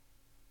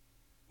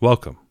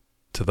Welcome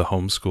to the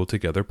Homeschool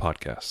Together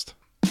podcast.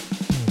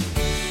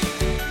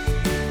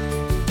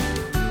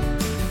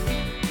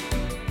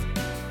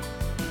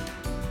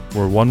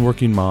 Where one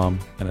working mom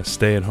and a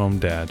stay-at-home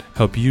dad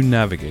help you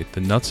navigate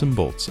the nuts and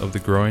bolts of the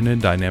growing and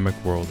dynamic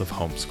world of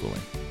homeschooling.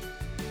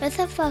 With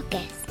a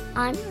focus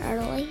on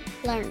early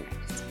learners,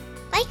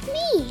 like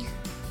me.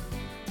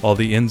 All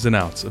the ins and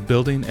outs of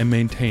building and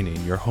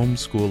maintaining your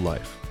homeschool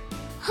life.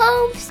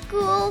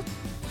 Homeschool.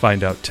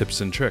 Find out tips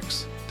and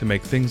tricks to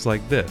make things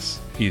like this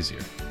easier.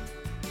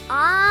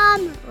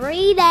 I'm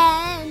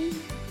reading.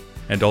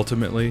 And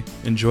ultimately,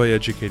 enjoy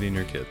educating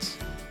your kids.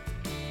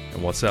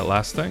 And what's that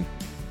last thing?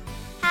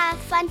 Have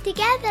fun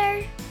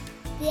together.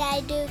 Did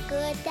I do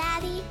good,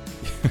 Daddy?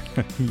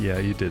 Yeah,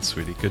 you did,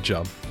 sweetie. Good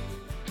job.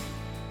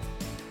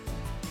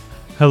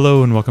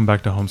 Hello and welcome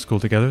back to Homeschool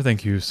Together.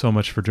 Thank you so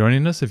much for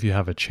joining us. If you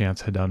have a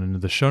chance, head down into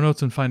the show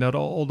notes and find out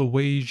all the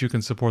ways you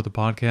can support the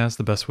podcast.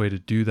 The best way to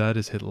do that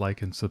is hit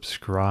like and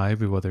subscribe,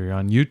 whether you're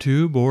on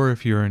YouTube or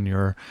if you're in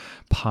your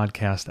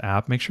podcast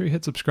app. Make sure you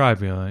hit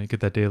subscribe. You get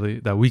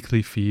that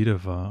weekly feed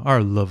of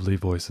our lovely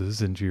voices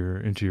into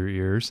your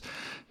ears.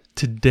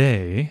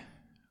 Today,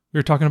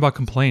 we're talking about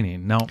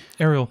complaining. Now,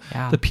 Ariel,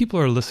 The people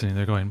are listening.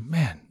 They're going,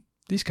 man,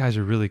 these guys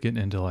are really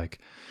getting into like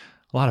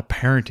a lot of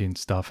parenting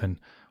stuff, and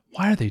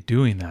why are they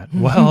doing that?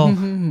 Well,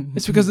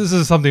 it's because this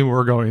is something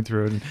we're going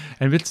through.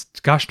 And it's,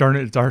 gosh darn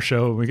it, it's our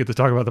show. And we get to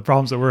talk about the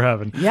problems that we're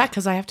having. Yeah,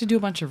 because I have to do a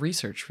bunch of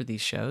research for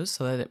these shows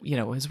so that,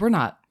 because we're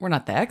not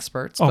the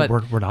experts. Oh,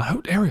 but we're not.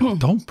 Oh, Ariel,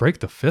 don't break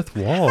the fourth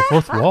wall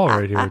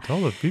right here.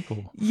 Tell the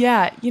people.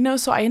 Yeah,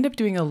 so I end up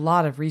doing a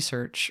lot of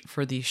research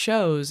for these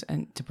shows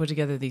and to put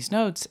together these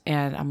notes.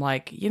 And I'm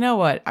like, you know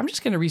what? I'm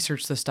just going to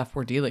research the stuff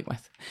we're dealing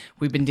with.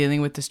 We've been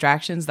dealing with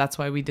distractions. That's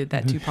why we did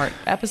that 2-part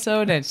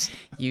episode. And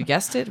you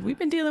guessed it, we've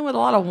been dealing with a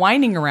lot of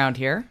whining around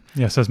here.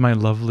 Yes, as my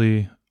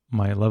lovely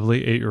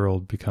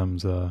 8-year-old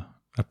becomes a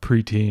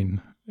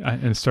preteen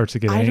and starts to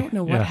get I don't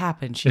know what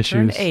happened. She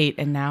turned 8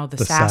 and now the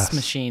sass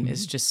machine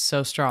is just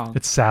so strong.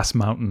 It's Sass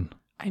Mountain.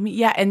 I mean,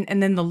 yeah,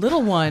 and then the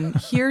little one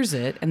hears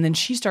it, and then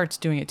she starts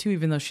doing it too,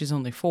 even though she's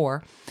only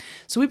 4.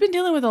 So we've been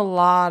dealing with a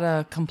lot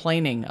of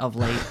complaining of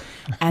late,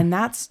 and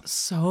that's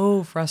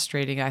so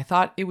frustrating. I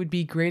thought it would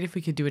be great if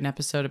we could do an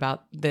episode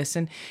about this.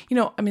 And,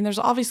 there's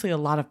obviously a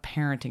lot of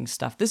parenting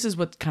stuff. This is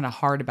what's kind of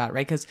hard about it,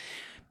 right? Because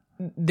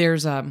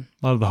there's a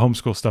lot of the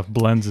homeschool stuff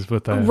blends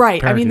with the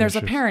right. I mean, there's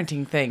issues. A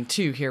parenting thing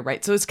too here,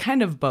 right? So it's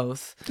kind of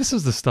both. This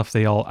is the stuff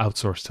they all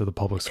outsource to the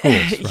public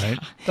schools, right?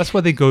 That's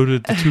why they go to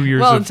the 2 years.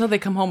 Well, until they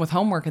come home with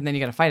homework, and then you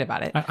got to fight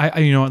about it. I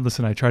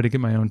listen. I tried to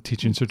get my own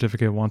teaching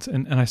certificate once,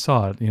 and I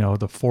saw it.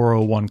 The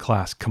 401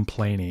 class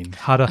complaining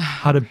how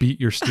to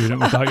beat your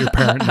student without your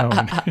parent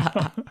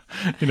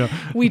knowing.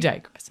 We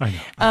digress. I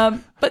know.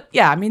 But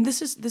yeah,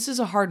 this is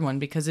a hard one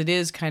because it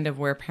is kind of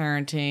where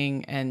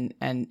parenting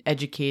and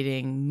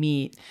educating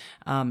meet,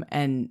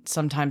 and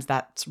sometimes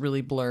that's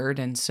really blurred,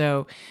 and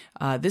so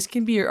this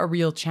can be a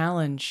real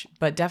challenge.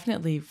 But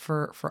definitely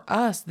for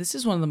us, this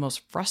is one of the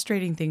most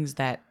frustrating things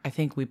that I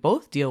think we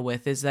both deal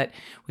with, is that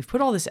we've put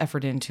all this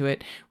effort into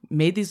it,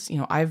 made these,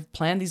 I've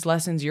planned these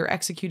lessons, you're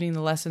executing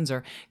the lessons,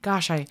 or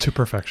gosh, to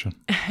perfection.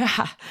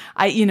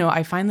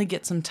 I finally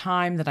get some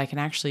time that I can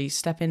actually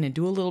step in and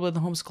do a little bit of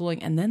the homeschooling,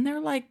 and then they're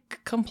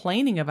like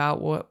complaining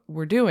about what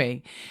we're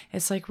doing.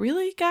 It's like,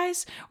 really,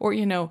 guys? Or,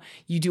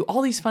 you do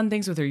all these fun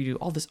things with her, you do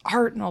all this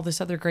art and all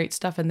this other great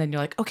stuff, and then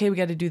you're like, okay, we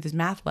got to do this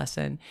math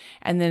lesson.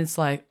 And then it's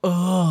like,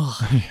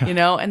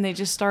 and they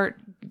just start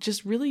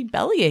just really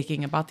belly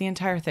aching about the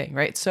entire thing,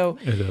 right? So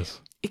it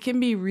is. It can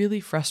be really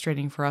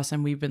frustrating for us,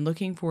 and we've been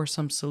looking for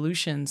some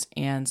solutions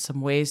and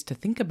some ways to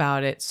think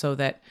about it so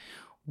that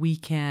we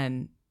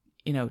can,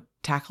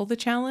 tackle the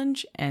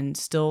challenge and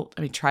still,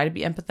 try to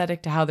be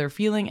empathetic to how they're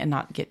feeling and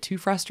not get too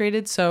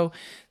frustrated. So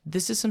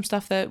this is some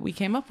stuff that we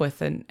came up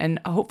with, and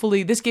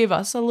hopefully this gave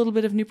us a little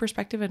bit of new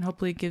perspective, and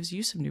hopefully it gives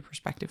you some new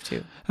perspective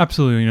too.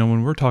 Absolutely.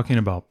 When we're talking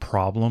about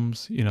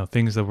problems,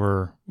 things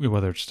that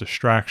whether it's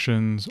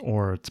distractions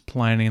or it's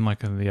planning,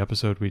 like in the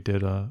episode we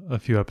did a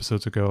few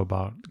episodes ago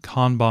about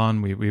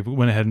Kanban, we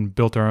went ahead and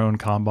built our own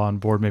Kanban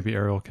board. Maybe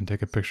Ariel can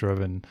take a picture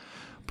of it and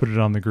put it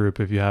on the group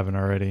if you haven't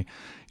already.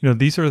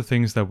 These are the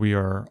things that we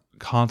are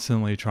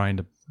constantly trying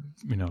to,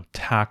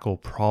 tackle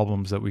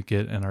problems that we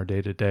get in our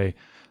day-to-day,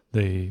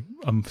 the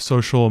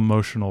social,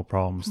 emotional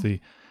problems,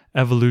 the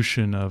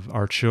evolution of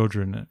our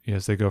children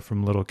as they go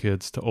from little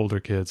kids to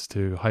older kids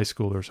to high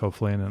schoolers,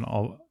 hopefully, and then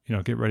all,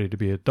 get ready to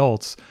be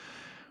adults.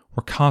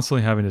 We're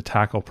constantly having to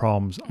tackle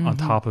problems on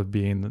top of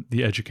being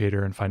the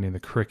educator and finding the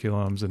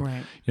curriculums and,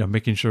 right.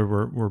 Making sure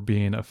we're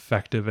being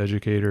effective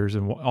educators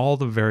and all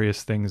the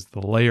various things,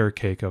 the layer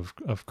cake of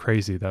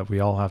crazy that we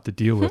all have to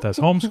deal with as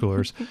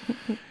homeschoolers.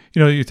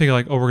 You think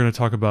like, we're going to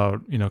talk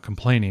about,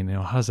 complaining,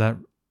 how does that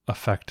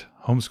affect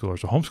homeschoolers.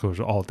 So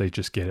homeschoolers, they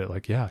just get it.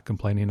 Like, yeah,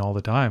 complaining all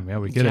the time. Yeah,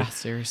 we get it.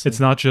 Seriously. It's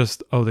not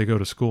just, they go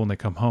to school and they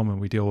come home and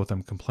we deal with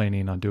them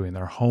complaining on doing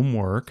their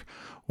homework,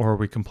 or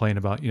we complain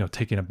about,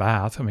 taking a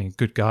bath. I mean,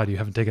 good God, you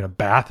haven't taken a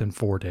bath in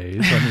 4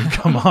 days. I mean,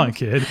 come on,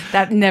 kid.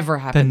 That never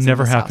happens. That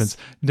never happens.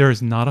 There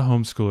is not a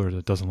homeschooler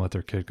that doesn't let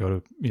their kid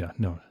go to,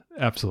 no,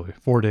 absolutely.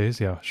 4 days.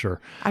 Yeah, sure.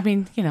 I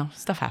mean,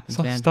 stuff happens,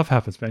 man. Stuff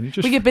happens, man.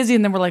 We get busy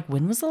and then we're like,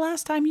 when was the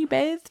last time you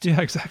bathed?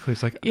 Yeah, exactly.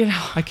 It's like,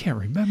 I can't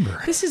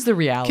remember. This is the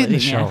reality. Get in the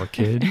shower,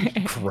 kid.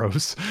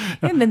 Gross.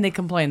 And then they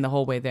complain the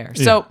whole way there.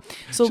 Yeah.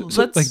 So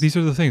let's like, these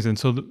are the things. And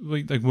so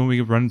like when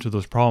we run into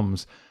those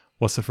problems,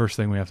 what's the first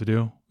thing we have to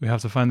do? We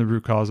have to find the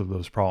root cause of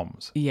those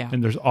problems. Yeah.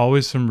 And there's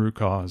always some root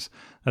cause.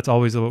 That's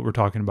always what we're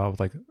talking about with,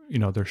 like,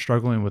 they're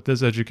struggling with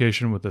this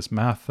education, with this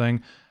math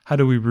thing. How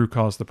do we root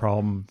cause the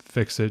problem,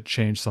 fix it,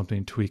 change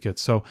something, tweak it?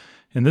 So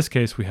in this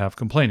case, we have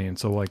complaining.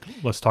 So, like,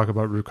 let's talk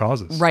about root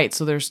causes. Right.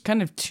 So there's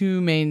kind of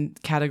two main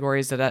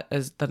categories that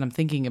I'm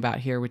thinking about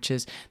here, which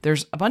is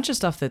there's a bunch of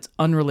stuff that's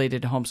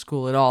unrelated to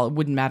homeschool at all. It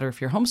wouldn't matter if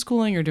you're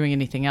homeschooling or doing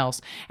anything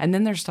else. And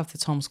then there's stuff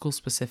that's homeschool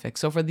specific.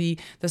 So for the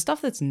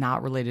stuff that's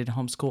not related to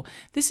homeschool,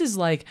 this is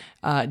like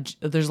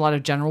there's a lot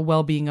of general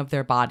well-being of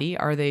their body.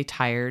 Are they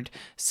tired,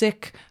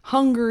 sick,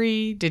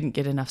 hungry, didn't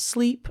get enough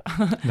sleep?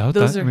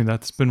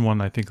 That's been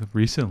one, I think,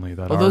 recently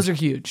that those are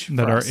huge.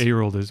 That our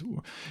 8-year-old is,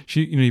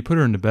 you put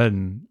her into bed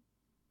and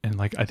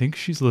like, I think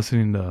she's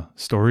listening to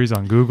stories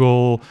on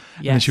Google. Yes.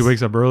 And then she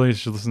wakes up early and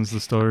she listens to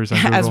stories on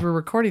Google. As we're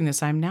recording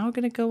this, I'm now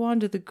going to go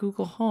onto the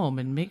Google Home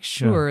and make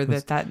sure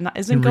that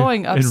isn't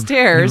going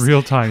upstairs. In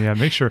real time, yeah.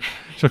 Make sure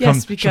she'll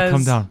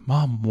come down.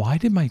 Mom, why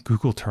did my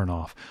Google turn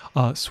off?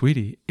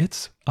 Sweetie,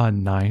 it's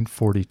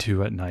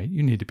 9:42 at night.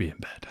 You need to be in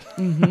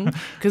bed.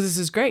 Because this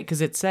is great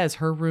because it says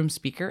her room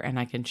speaker and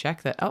I can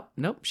check that. Oh,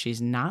 nope,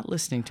 she's not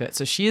listening to it.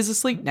 So she is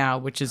asleep now,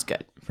 which is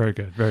good. Very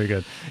good. Very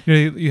good.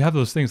 You have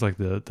those things like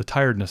the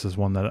tiredness is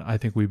one that I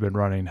think we've been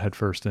running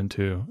headfirst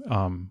into.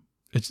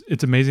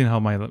 It's amazing how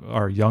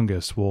our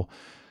youngest will,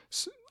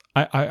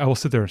 I will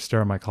sit there and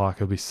stare at my clock.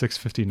 It'll be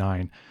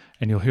 6:59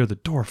 and you'll hear the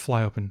door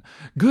fly open.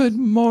 Good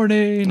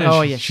morning.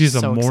 And she's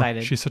so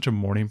excited. She's such a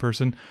morning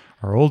person.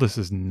 Our oldest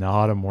is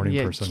not a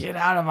morning person. Get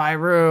out of my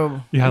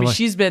room. Yeah,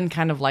 she's been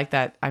kind of like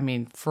that. I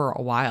mean, for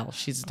a while.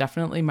 She's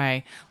definitely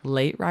my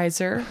late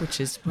riser, which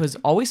was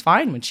always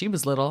fine when she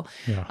was little.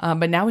 Yeah.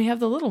 But now we have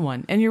the little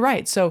one. And you're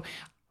right. So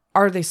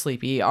are they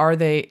sleepy? Are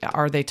they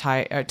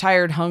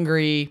tired,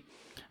 hungry?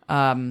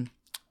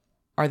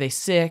 Are they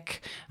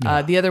sick?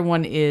 Yeah. The other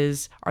one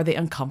is, are they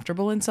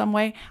uncomfortable in some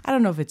way? I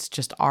don't know if it's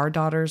just our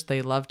daughters.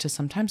 They love to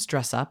sometimes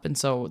dress up. And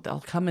so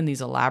they'll come in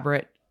these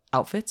elaborate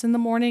outfits in the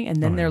morning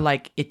and then they're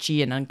like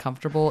itchy and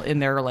uncomfortable in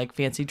their like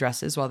fancy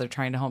dresses while they're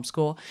trying to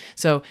homeschool.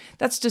 So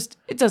that's just,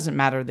 it doesn't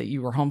matter that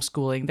you were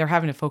homeschooling. They're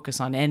having to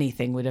focus on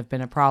anything would have been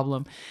a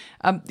problem.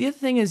 The other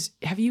thing is,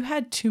 have you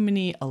had too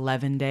many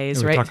 11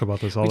 days, right? We talk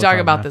about this all the time. We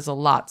talk about this a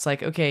lot. It's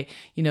like, okay,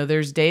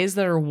 there's days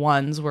that are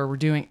ones where we're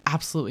doing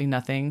absolutely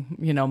nothing.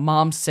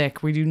 Mom's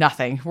sick. We do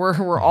nothing.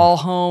 We're all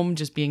home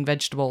just being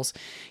vegetables.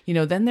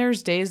 Then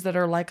there's days that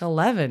are like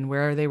 11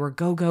 where they were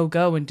go, go,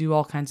 go and do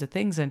all kinds of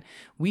things. And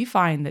we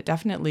find that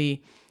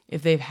definitely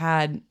if they've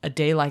had a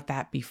day like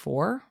that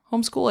before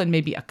homeschool and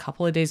maybe a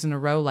couple of days in a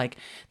row, like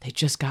they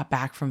just got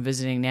back from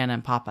visiting Nana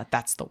and Papa,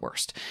 that's the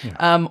worst. Yeah.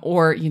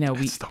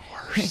 That's the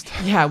worst.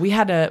 Yeah, we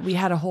had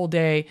a whole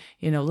day.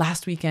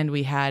 Last weekend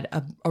we had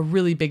a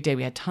really big day.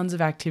 We had tons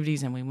of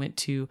activities and we went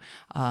to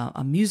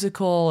a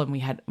musical and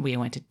we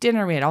went to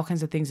dinner. We had all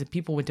kinds of things and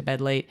people went to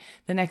bed late.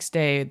 The next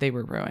day they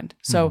were ruined.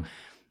 So,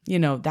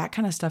 that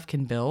kind of stuff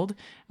can build.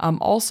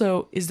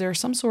 Also, is there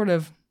some sort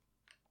of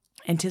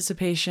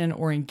anticipation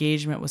or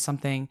engagement with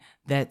something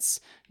that's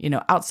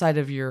outside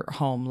of your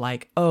home,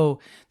 like, oh,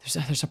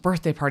 there's a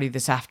birthday party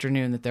this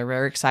afternoon that they're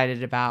very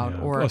excited about,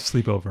 or a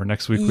sleepover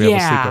next week we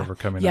have a sleepover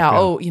coming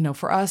up.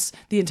 For us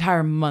the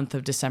entire month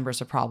of December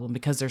is a problem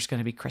because there's going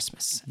to be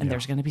Christmas and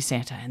there's going to be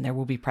Santa and there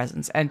will be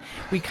presents, and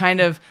we kind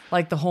of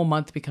like the whole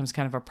month becomes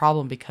kind of a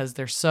problem because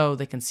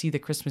they can see the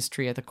Christmas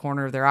tree at the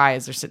corner of their eye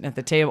as they're sitting at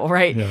the table,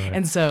 right?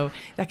 And so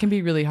that can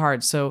be really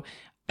hard. So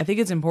I think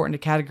it's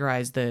important to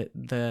categorize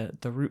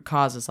the root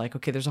causes. Like,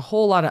 okay, there's a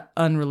whole lot of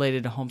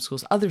unrelated to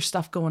homeschools, other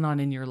stuff going on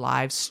in your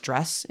lives,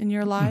 stress in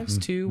your lives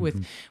too,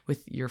 with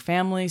your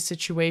family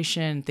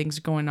situation, things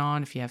going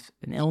on. If you have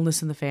an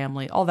illness in the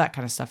family, all that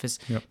kind of stuff is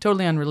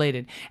totally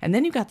unrelated. And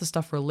then you've got the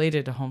stuff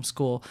related to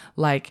homeschool,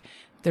 like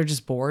they're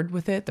just bored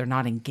with it. They're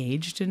not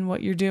engaged in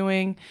what you're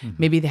doing.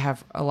 Maybe they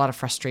have a lot of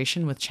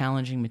frustration with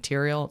challenging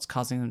material. It's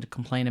causing them to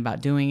complain about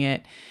doing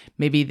it.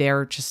 Maybe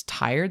they're just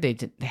tired. They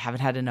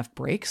haven't had enough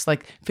breaks,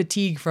 like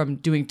fatigue from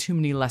doing too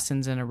many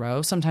lessons in a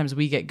row. Sometimes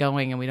we get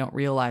going and we don't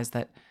realize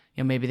that,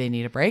 maybe they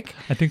need a break.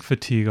 I think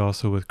fatigue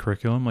also with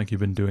curriculum, like you've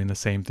been doing the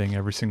same thing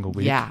every single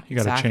week. Yeah, you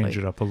got to exactly. change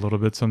it up a little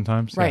bit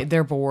sometimes. Right. Yeah.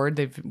 They're bored.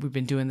 We've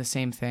been doing the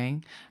same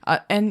thing.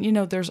 And,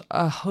 there's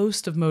a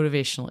host of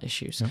motivational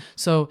issues. Yep.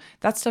 So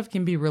that stuff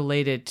can be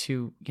related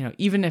to,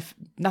 even if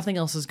nothing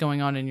else is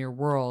going on in your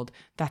world,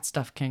 that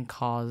stuff can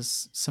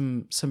cause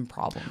some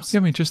problems. Yeah,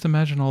 I mean, just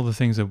imagine all the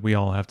things that we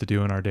all have to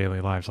do in our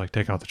daily lives, like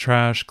take out the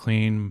trash,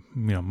 clean,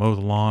 mow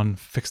the lawn,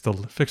 fix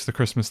the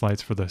Christmas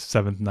lights for the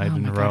 7th night Oh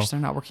in my a row. gosh, they're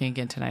not working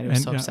again tonight. I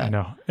was so upset. I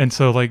know. And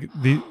so like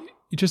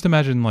you just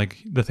imagine like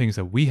the things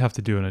that we have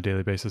to do on a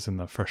daily basis and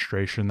the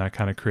frustration that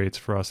kind of creates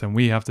for us. And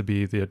we have to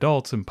be the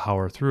adults and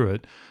power through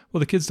it. Well,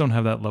 the kids don't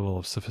have that level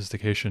of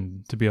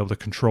sophistication to be able to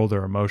control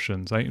their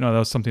emotions. That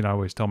was something I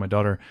always tell my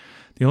daughter.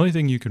 The only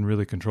thing you can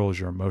really control is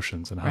your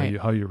emotions and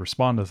how you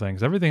respond to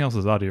things. Everything else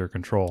is out of your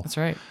control. That's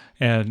right.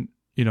 And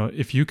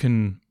if you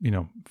can,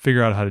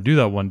 figure out how to do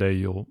that one day,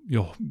 you'll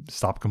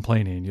stop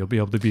complaining. You'll be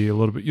able to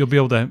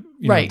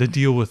to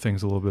deal with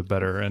things a little bit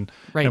better and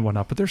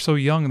whatnot. But they're so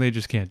young, they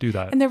just can't do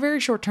that. And they're very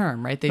short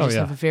term, right? They just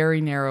have a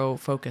very narrow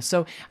focus.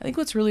 So I think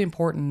what's really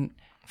important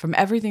from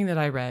everything that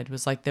I read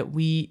was like that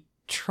we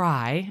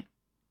try.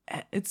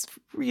 It's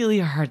really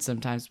hard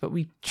sometimes, but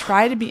we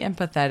try to be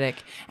empathetic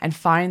and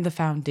find the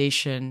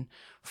foundation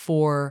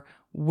for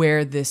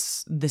where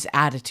this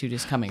attitude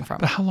is coming from.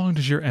 But how long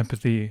does your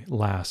empathy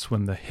last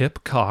when the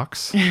hip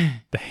cocks,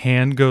 the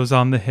hand goes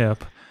on the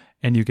hip,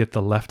 and you get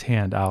the left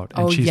hand out,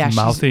 and she's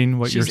mouthing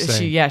what you're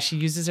saying? She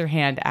uses her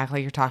hand to act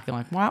like you're talking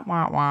like wah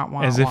wah wah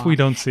wah. As if we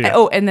don't see it.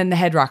 And then the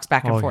head rocks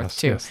back and forth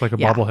too. Yes, like a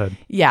bobblehead.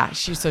 Yeah,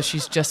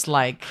 she's just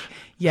like.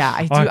 Yeah,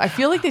 I do. I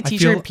feel like the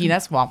teacher in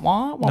Peanuts. Wah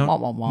wah wah wah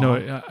wah wah.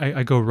 No,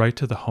 I go right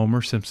to the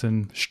Homer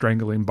Simpson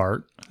strangling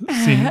Bart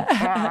scene.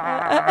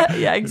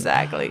 Yeah,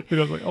 exactly. I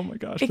was like, oh my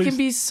gosh. It can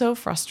be so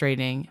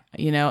frustrating,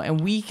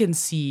 and we can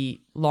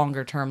see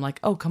longer term,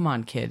 like, oh, come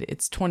on, kid,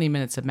 it's 20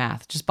 minutes of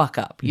math. Just buck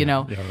up,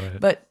 Yeah, right.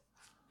 But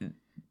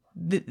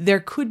there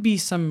could be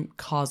some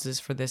causes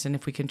for this, and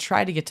if we can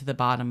try to get to the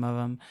bottom of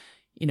them,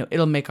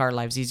 it'll make our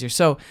lives easier.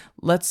 So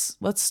let's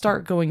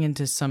start going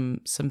into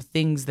some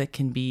things that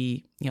can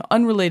be,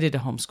 unrelated to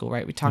homeschool,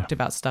 right? We talked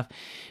about stuff,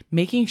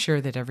 making sure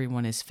that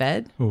everyone is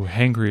fed. Oh,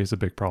 hangry is a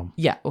big problem.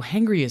 Yeah. Oh,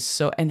 hangry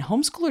is and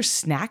homeschoolers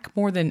snack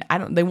more than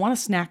they want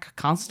to snack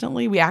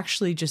constantly. We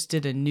actually just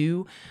did a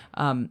new,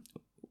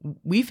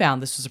 we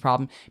found this was a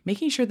problem,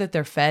 making sure that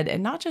they're fed,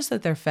 and not just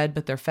that they're fed,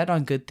 but they're fed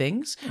on good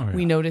things. Oh, yeah.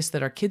 We noticed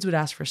that our kids would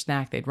ask for a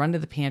snack, they'd run to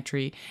the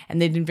pantry, and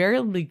they'd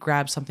invariably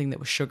grab something that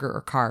was sugar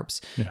or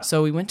carbs. Yeah.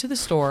 So we went to the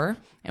store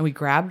and we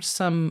grabbed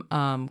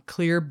some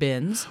clear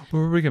bins.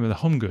 Where were we getting the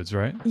Home Goods,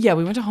 right? Yeah,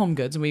 we went to Home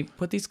Goods and we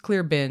put these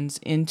clear bins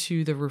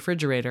into the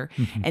refrigerator,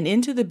 and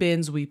into the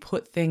bins we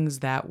put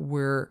things that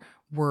were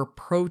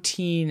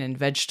protein and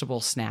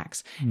vegetable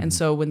snacks. And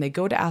so when they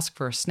go to ask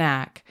for a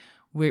snack,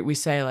 we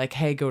say like,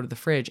 hey, go to the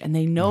fridge. And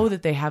they know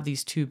that they have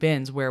these two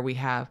bins where we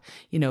have,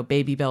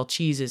 Baby Bell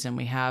cheeses, and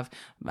we have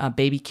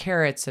baby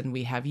carrots, and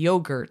we have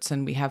yogurts,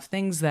 and we have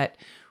things that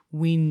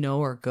we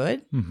know are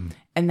good.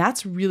 And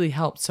that's really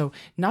helped. So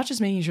not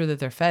just making sure that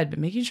they're fed, but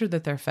making sure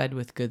that they're fed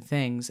with good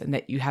things and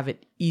that you have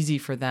it easy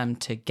for them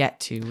to get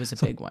to was a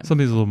big one.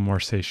 Something's a little more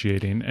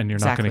satiating, and you're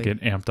not going to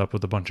get amped up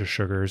with a bunch of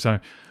sugars.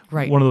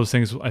 Right. One of those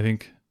things, I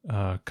think,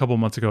 a couple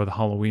months ago at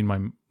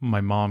Halloween,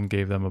 my mom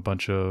gave them a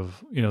bunch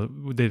of,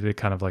 they did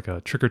kind of like a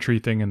trick or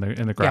treat thing in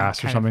the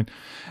grass or something.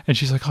 And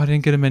she's like, oh, I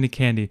didn't get them any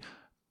candy,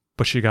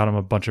 but she got them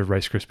a bunch of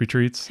Rice Krispie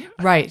treats.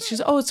 Right. She's,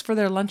 it's for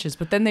their lunches,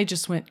 but then they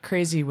just went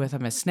crazy with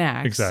them as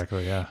snacks.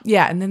 Exactly. Yeah.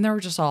 Yeah. And then they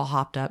were just all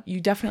hopped up. You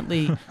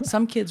definitely,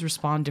 some kids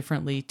respond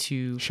differently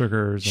to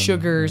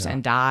sugars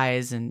and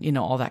dyes and,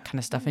 all that kind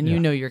of stuff. And you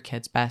know your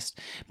kids best,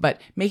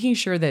 but making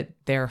sure that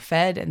they're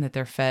fed and that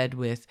they're fed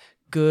with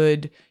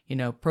good,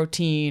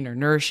 protein or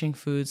nourishing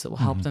foods that will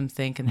help them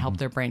think and help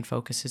their brain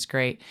focus is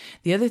great.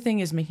 The other thing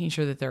is making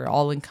sure that they're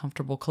all in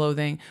comfortable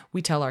clothing.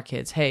 We tell our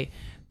kids, hey,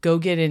 go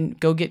get in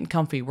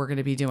comfy. We're going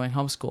to be doing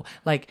homeschool.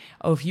 Like,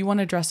 if you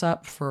want to dress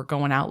up for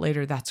going out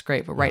later, that's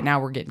great. But right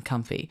now we're getting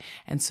comfy.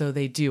 And so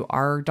they do.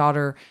 Our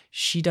daughter,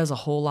 she does a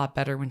whole lot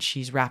better when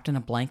she's wrapped in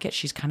a blanket.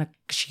 She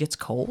gets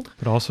cold.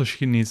 But also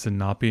she needs to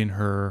not be in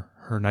her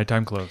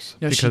nighttime clothes.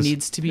 No, she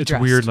needs to be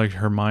dressed. It's weird, like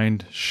her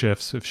mind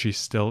shifts if she's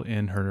still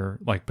in her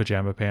like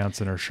pajama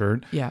pants and her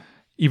shirt. Yeah.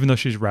 Even though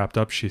she's wrapped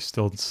up, she's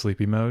still in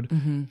sleepy mode.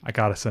 I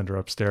gotta send her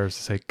upstairs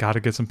to say, gotta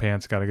get some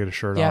pants, gotta get a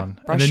shirt on.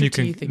 Brush your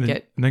teeth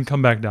and then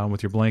come back down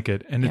with your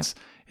blanket. And it's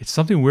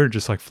something weird,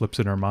 just like flips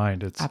in her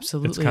mind. It's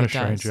kind of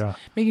strange, yeah.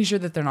 Making sure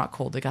that they're not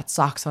cold. They got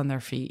socks on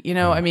their feet.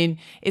 I mean,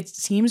 it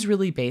seems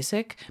really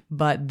basic,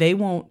 but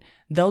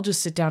they'll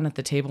just sit down at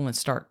the table and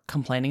start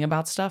complaining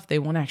about stuff. They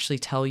won't actually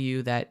tell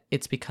you that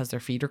it's because their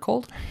feet are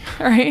cold,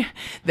 right?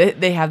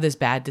 They have this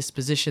bad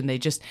disposition. They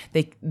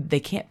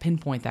can't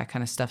pinpoint that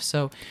kind of stuff.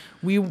 So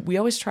we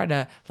always try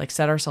to like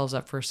set ourselves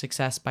up for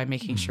success by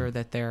making sure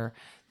that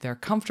they're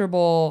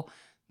comfortable,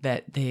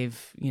 that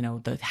they've,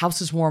 the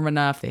house is warm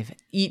enough, they've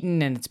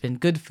eaten and it's been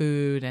good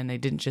food, and they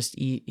didn't just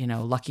eat,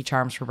 Lucky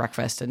Charms for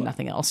breakfast and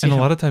nothing else. And a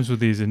lot of times with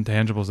these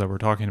intangibles that we're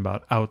talking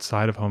about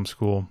outside of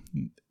homeschool,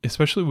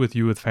 especially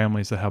with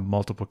families that have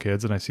multiple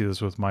kids, and I see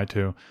this with my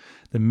two,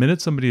 the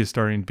minute somebody is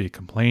starting to be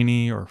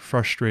complainy or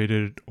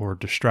frustrated or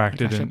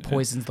distracted, it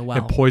poisons the well.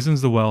 It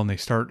poisons the well, and they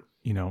start,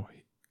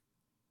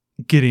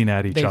 getting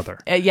at each other.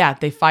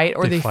 They fight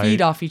or they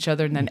feed off each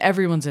other, and then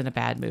everyone's in a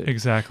bad mood.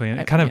 Exactly. And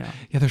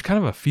there's kind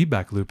of a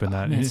feedback loop in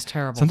that. It's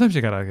terrible. Sometimes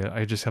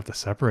I just have to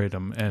separate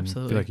them and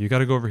Absolutely. be like, you got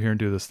to go over here and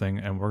do this thing,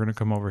 and we're going to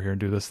come over here and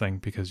do this thing,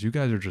 because you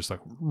guys are just like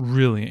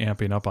really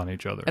amping up on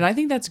each other. And I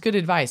think that's good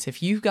advice.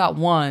 If you've got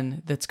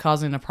one that's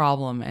causing a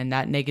problem and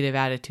that negative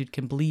attitude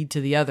can bleed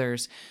to the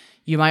others,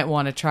 you might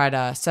want to try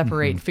to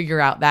separate and figure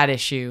out that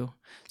issue.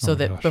 So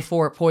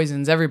before it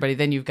poisons everybody,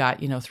 then you've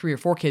got, 3 or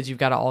 4 kids, you've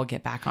got to all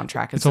get back on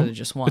track instead of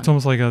just one. It's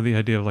almost like the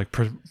idea of like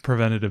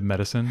preventative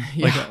medicine.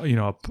 Yeah.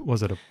 Like,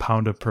 was it a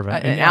pound of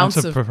an ounce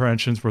of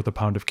prevention's worth a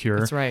pound of cure?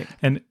 That's right.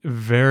 And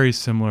very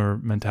similar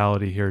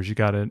mentality here is you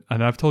got to,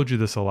 and I've told you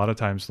this a lot of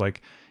times,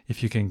 like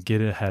if you can get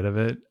ahead of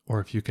it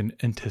or if you can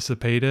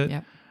anticipate it,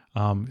 yep.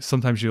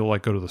 Sometimes you'll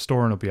like go to the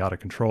store and it'll be out of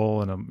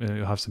control and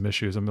you'll have some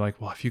issues. I'm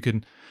like, well, if you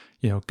can,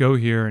 go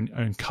here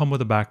and come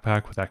with a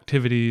backpack with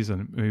activities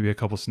and maybe a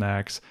couple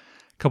snacks,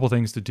 a couple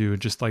things to do,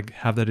 and just like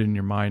have that in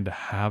your mind to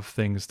have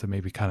things to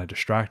maybe kind of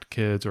distract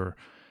kids or,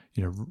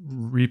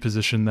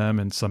 reposition them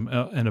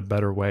in a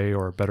better way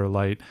or a better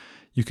light.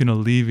 You can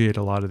alleviate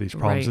a lot of these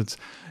problems. Right.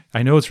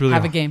 I know it's really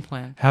have a game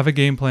plan. Have a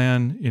game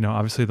plan.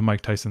 Obviously the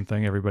Mike Tyson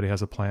thing, everybody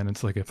has a plan.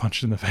 It's like get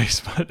punched in the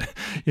face, but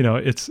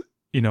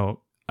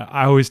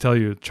I always tell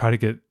you, try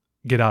to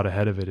get out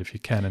ahead of it if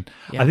you can. And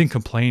I think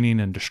complaining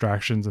and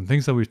distractions and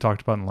things that we've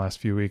talked about in the last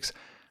few weeks,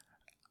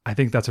 I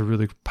think that's a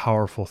really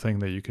powerful thing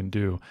that you can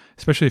do,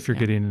 especially if you're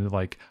getting into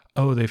like,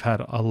 oh, they've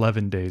had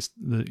 11 days,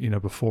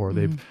 before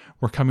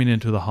we're coming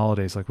into the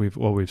holidays. Like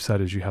what we've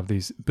said is you have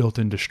these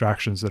built-in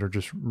distractions that are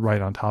just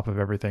right on top of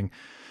everything.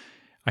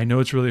 I know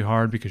it's really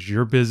hard because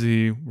you're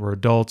busy. We're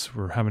adults.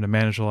 We're having to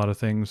manage a lot of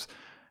things.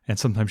 And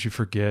sometimes you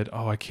forget,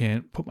 I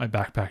can't put my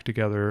backpack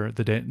together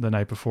the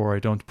night before. I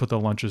don't put the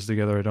lunches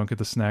together. I don't get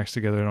the snacks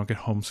together. I don't get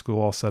homeschool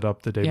all set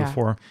up the day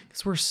before.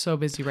 Because we're so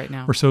busy right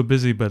now. We're so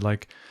busy, but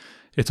like,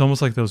 it's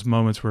almost like those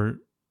moments where,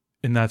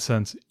 in that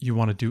sense, you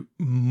want to do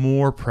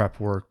more prep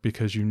work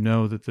because you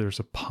know that there's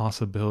a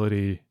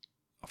possibility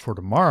for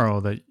tomorrow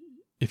that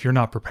if you're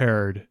not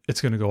prepared, it's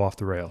going to go off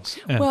the rails.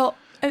 And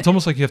it's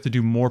almost like you have to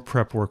do more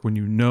prep work when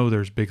you know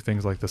there's big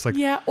things like this.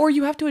 Or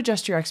you have to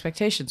adjust your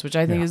expectations, which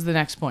I think is the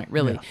next point,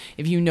 really. Yeah.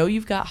 If you know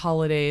you've got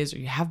holidays or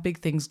you have big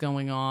things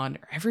going on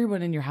or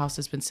everyone in your house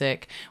has been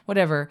sick,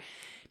 whatever,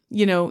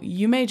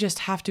 you may just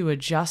have to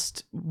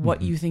adjust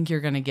what you think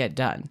you're going to get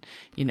done.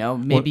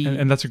 Maybe.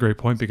 And that's a great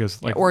point because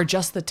or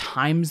adjust the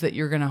times that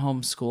you're going to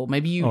homeschool.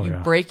 Maybe you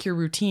break your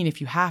routine if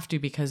you have to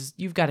because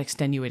you've got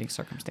extenuating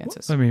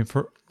circumstances. I mean,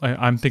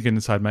 I'm thinking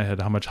inside my head,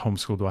 how much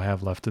homeschool do I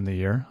have left in the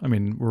year? I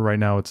mean, right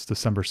now it's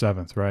December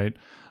 7th, right?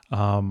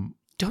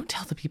 Don't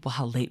tell the people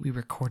how late we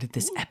recorded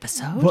this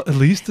episode. Well, at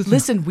least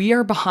listen, we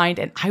are behind,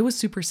 and I was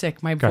super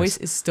sick. My voice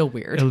is still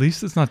weird. At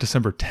least it's not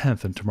December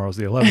 10th and tomorrow's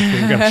the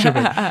 11th. We got to ship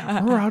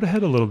it. We're out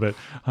ahead a little bit.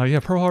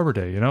 Pearl Harbor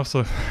Day,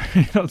 so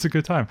it's a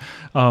good time.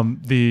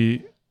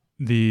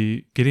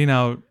 The getting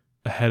out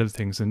ahead of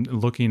things and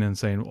looking and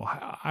saying,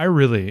 well, I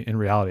really, in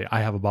reality,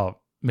 I have about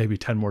maybe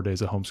 10 more days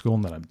of homeschool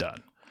and then I'm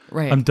done.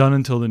 Right. I'm done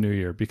until the new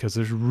year because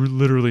there's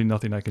literally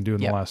nothing I can do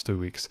in the last 2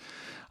 weeks.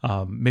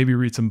 Maybe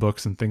read some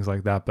books and things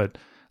like that, but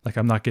like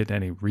I'm not getting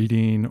any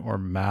reading or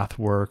math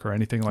work or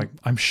anything. Like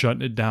I'm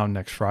shutting it down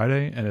next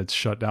Friday and it's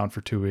shut down for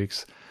 2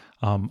 weeks.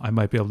 I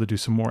might be able to do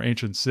some more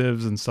ancient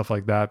civs and stuff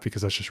like that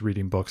because that's just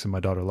reading books and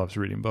my daughter loves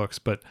reading books.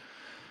 But,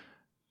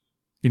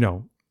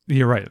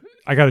 you're right.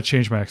 I got to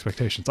change my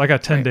expectations. I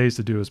got 10 days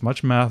to do as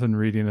much math and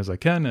reading as I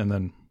can and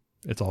then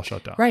it's all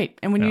shut down. Right.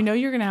 And when you know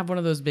you're going to have one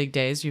of those big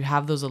days, you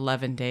have those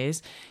 11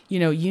 days, you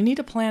need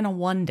to plan a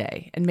one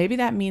day. And maybe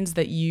that means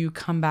that you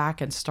come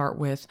back and start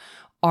with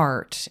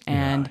art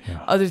and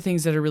other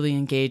things that are really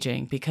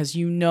engaging because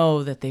you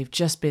know that they've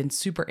just been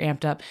super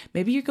amped up.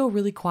 Maybe you go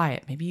really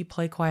quiet. Maybe you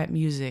play quiet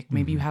music.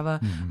 Maybe you have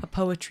a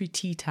poetry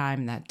tea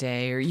time that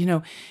day or,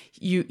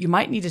 you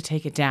might need to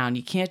take it down.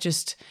 You can't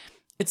just...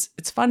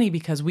 It's funny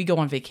because we go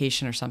on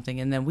vacation or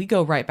something and then we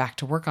go right back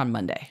to work on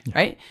Monday,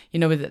 right?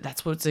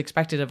 That's what's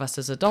expected of us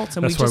as adults.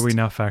 And that's why we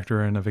now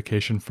factor in a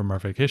vacation from our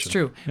vacation. It's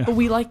true. Yeah. But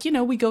we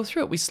we go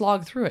through it. We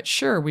slog through it.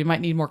 Sure, we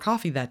might need more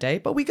coffee that day,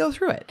 but we go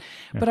through it.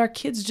 Yeah. But our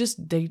kids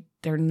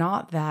they're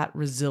not that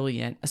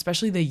resilient,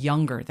 especially the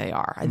younger they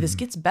are. This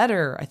gets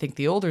better, I think,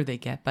 the older they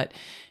get, but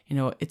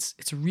it's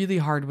really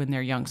hard when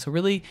they're young. So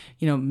really,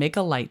 make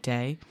a light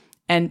day.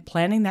 And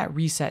planning that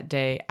reset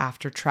day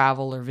after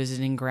travel or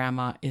visiting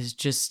grandma is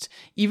just,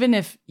 even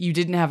if you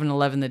didn't have an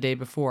 11 the day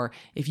before,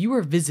 if you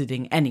were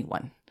visiting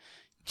anyone,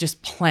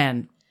 just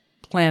plan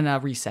plan a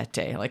reset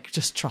day. Like,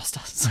 just trust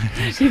us.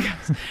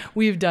 Because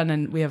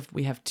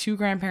we have 2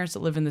 grandparents that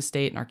live in the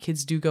state, and our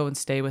kids do go and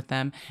stay with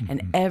them.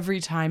 And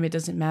every time, it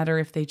doesn't matter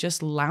if they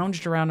just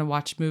lounged around and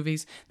watched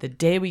movies, the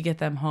day we get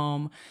them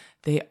home,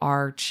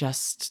 they're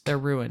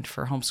ruined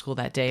for homeschool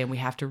that day, and we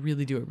have to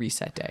really do a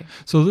reset day.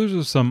 So those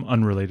are some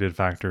unrelated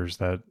factors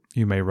that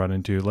you may run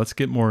into. Let's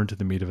get more into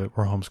the meat of it.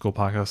 We're a homeschool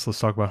podcast. Let's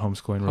talk about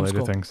homeschooling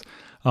related things.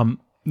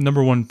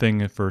 Number one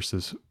thing at first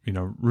is,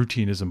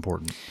 routine is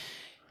important.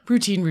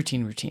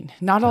 Routine.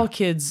 Not all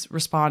kids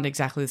respond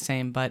exactly the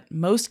same, but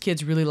most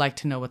kids really like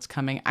to know what's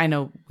coming. I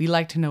know we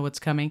like to know what's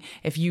coming.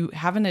 If you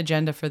have an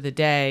agenda for the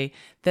day,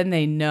 then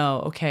they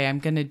know, okay, I'm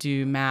going to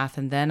do math,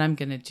 and then I'm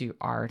going to do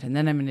art, and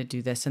then I'm going to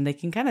do this. And they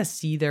can kind of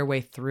see their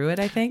way through it,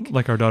 I think.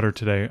 Like our daughter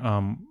today,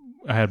 I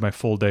had my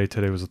full day.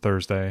 Today was a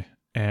Thursday,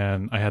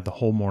 and I had the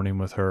whole morning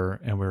with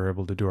her, and we were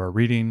able to do our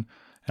reading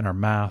and our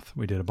math.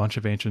 We did a bunch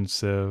of ancient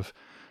civ.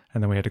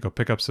 And then we had to go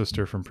pick up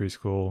sister from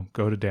preschool,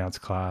 go to dance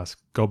class,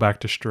 go back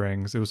to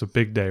strings. It was a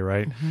big day,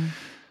 right? Mm-hmm.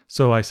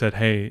 So I said,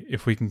 hey,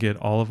 if we can get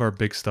all of our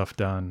big stuff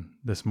done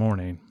this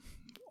morning,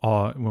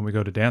 when we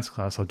go to dance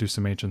class, I'll do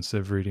some ancient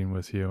civ reading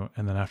with you.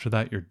 And then after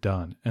that, you're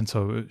done. And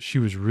so she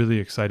was really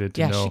excited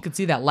to know. Yeah, she could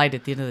see that light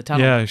at the end of the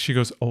tunnel. Yeah, she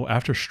goes,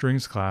 after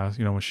strings class,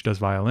 when she does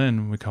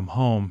violin, when we come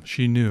home,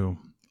 she knew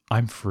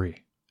I'm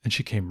free. And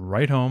she came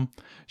right home.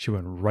 She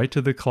went right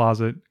to the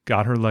closet,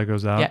 got her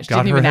Legos out,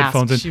 got her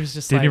headphones in. She was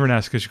just didn't even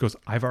ask, because she goes,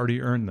 I've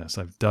already earned this.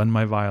 I've done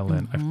my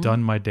violin. I've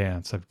done my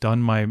dance. I've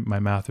done my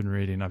math and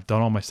reading. I've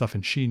done all my stuff.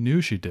 And she knew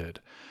she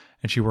did.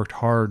 And she worked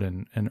hard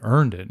and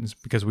earned it. And it's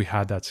because we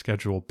had that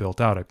schedule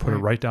built out. I put it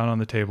right down on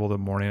the table the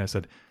morning. I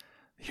said,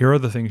 here are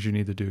the things you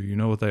need to do. You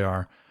know what they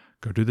are.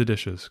 Go do the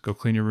dishes. Go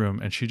clean your room.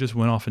 And she just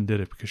went off and did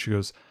it, because she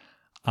goes,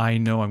 I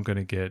know I'm going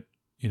to get,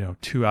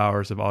 2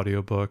 hours of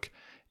audiobook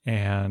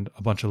and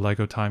a bunch of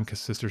Lego time, because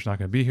sister's not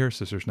going to be here.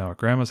 Sister's now at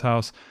grandma's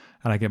house,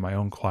 and I get my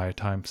own quiet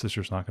time.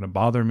 Sister's not going to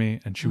bother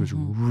me. And she was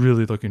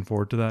really looking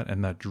forward to that.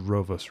 And that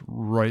drove us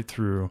right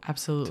through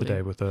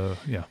today with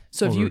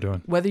so if we were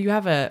doing. Whether you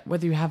have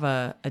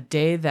a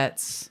day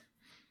that's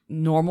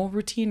normal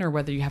routine, or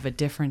whether you have a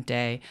different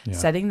day,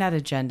 setting that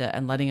agenda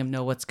and letting them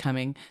know what's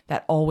coming,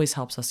 that always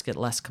helps us get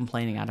less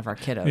complaining out of our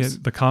kiddos. Yeah,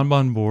 the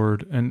Kanban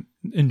board, and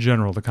in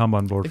general, the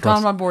Kanban board. The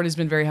Kanban board has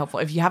been very helpful.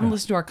 If you haven't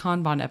listened to our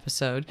Kanban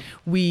episode,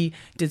 we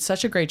did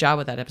such a great job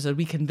with that episode.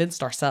 We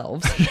convinced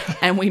ourselves,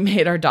 and we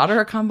made our daughter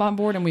a Kanban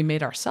board, and we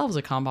made ourselves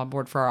a Kanban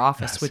board for our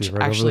office, which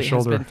actually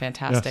has been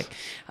fantastic.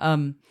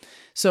 Yes.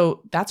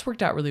 So that's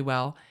worked out really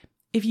well.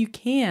 If you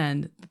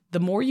can,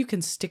 the more you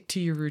can stick to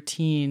your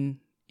routine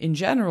in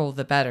general,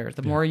 the better.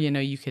 The more,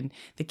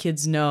 the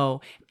kids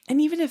know. And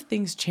even if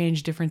things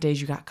change different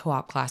days, you got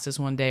co-op classes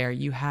one day, or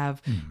you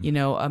have,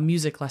 a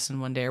music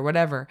lesson one day, or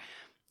whatever,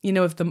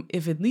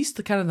 if at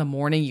least the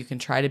morning you can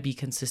try to be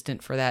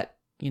consistent for that,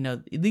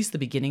 at least the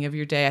beginning of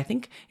your day. I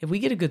think if we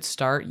get a good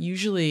start,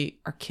 usually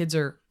our kids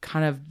are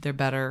they're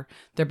better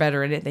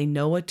at it. They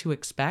know what to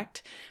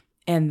expect.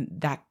 And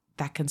that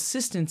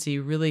consistency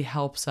really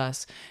helps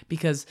us,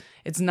 because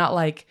it's not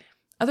like,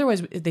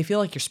 otherwise, they feel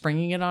like you're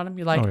springing it on them.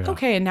 You're like,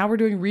 okay, and now we're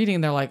doing reading.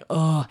 And they're like,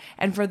 oh.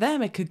 And for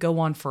them, it could go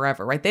on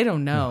forever, right? They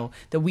don't know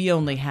that we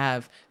only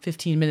have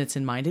 15 minutes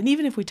in mind. And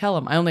even if we tell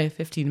them, I only have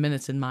 15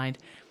 minutes in mind,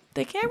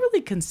 they can't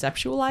really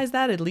conceptualize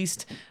that. At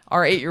least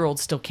our 8-year-old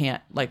still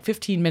can't. Like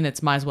 15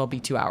 minutes might as well be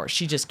 2 hours.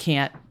 She just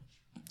can't.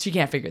 She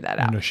can't figure that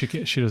out. No, she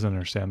doesn't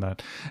understand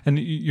that. And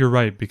you're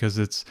right, because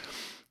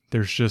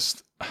there's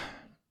just...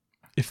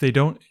 If they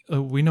don't,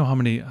 we know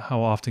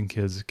how often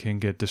kids can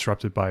get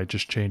disrupted by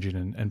just changing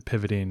and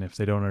pivoting if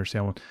they don't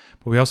understand one.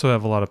 But we also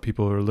have a lot of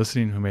people who are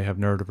listening who may have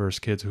neurodiverse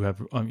kids who have,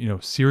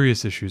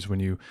 serious issues when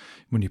you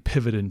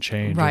pivot and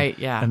change. Right.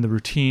 And the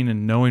routine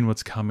and knowing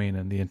what's coming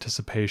and the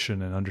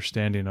anticipation and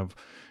understanding of,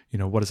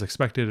 what is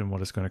expected and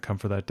what is going to come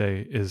for that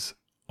day is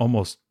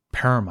almost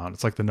paramount.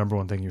 It's like the number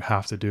one thing you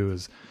have to do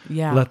is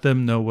let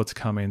them know what's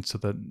coming, so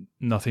that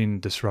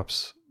nothing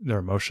disrupts their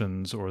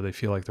emotions or they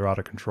feel like they're out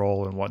of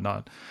control and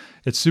whatnot.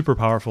 It's super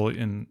powerful.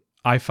 And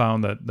I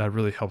found that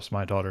really helps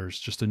my daughters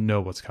just to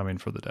know what's coming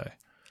for the day.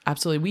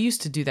 Absolutely. We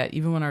used to do that.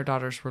 Even when our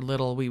daughters were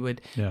little, when we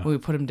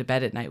would put them to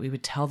bed at night, we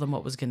would tell them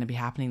what was going to be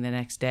happening the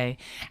next day.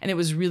 And it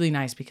was really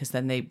nice, because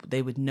then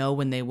they would know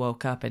when they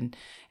woke up. And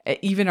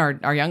even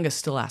our youngest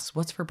still asks,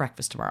 what's for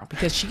breakfast tomorrow?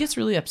 Because she gets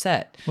really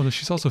upset. Well,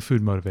 she's also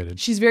food motivated.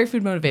 She's very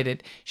food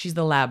motivated. She's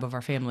the lab of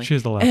our family.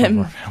 She's the lab of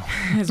our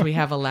family. As we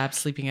have a lab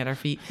sleeping at our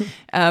feet.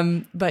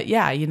 But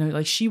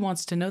like she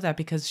wants to know that,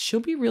 because she'll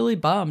be really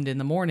bummed in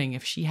the morning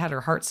if she had her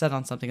heart set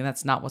on something and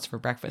that's not what's for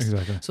breakfast.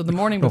 Exactly. So the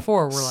morning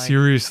before, we're like...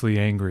 seriously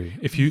angry.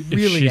 If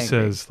she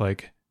says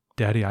like,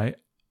 Daddy, I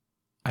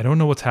don't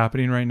know what's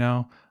happening right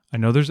now. I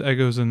know there's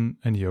Eggos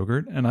and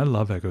yogurt, and I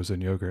love Eggos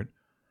and yogurt.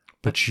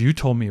 But you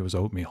told me it was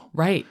oatmeal.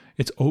 Right.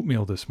 It's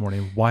oatmeal this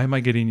morning. Why am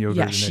I getting yogurt?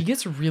 Yeah, she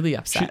gets really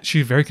upset.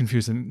 She's very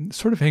confused and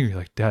sort of angry.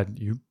 Like, Dad,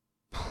 you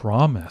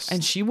promised.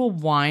 And she will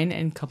whine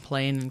and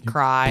complain and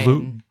cry.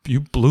 You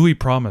bluey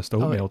promised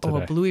oatmeal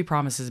today. A bluey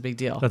promise is a big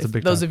deal. That's a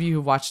big Those time. of you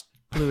who watched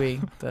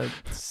Bluey, the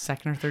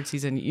second or third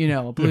season,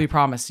 a Bluey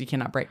promise you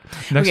cannot break.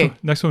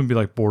 Next one would be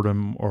like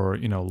boredom or,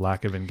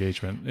 lack of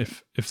engagement.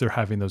 If they're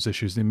having those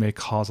issues, they may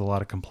cause a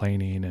lot of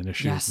complaining and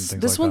issues and things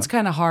like that. This one's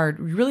kind of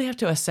hard. We really have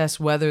to assess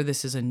whether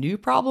this is a new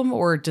problem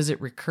or does it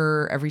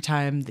recur every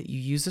time that you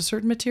use a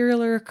certain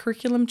material or a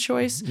curriculum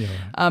choice. Yeah.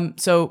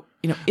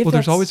 If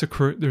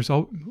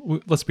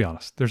let's be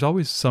honest. There's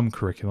always some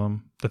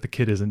curriculum that the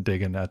kid isn't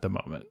digging at the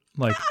moment.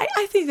 Like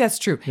I think that's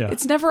true. Yeah.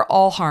 It's never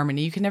all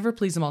harmony. You can never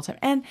please them all the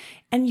time.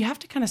 And you have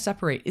to kind of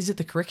separate. Is it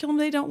the curriculum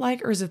they don't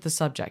like or is it the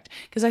subject?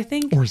 Because I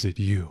think... Or is it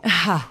you?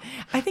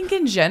 I think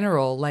in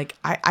general, like,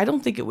 I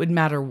don't think it would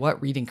matter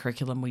what reading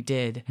curriculum we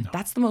did. No.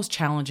 That's the most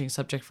challenging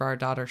subject for our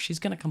daughter. She's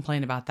going to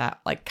complain about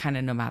that, like, kind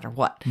of no matter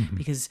what,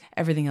 because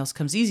everything else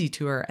comes easy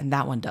to her and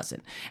that one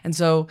doesn't. And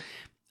so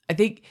I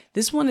think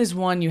this one is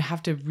one you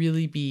have to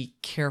really be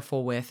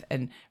careful with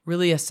and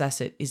really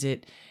assess it. Is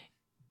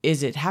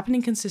it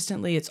happening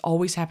consistently? It's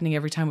always happening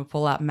every time we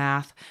pull out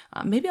math.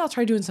 Maybe I'll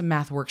try doing some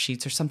math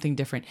worksheets or something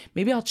different.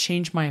 Maybe I'll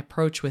change my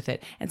approach with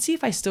it and see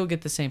if I still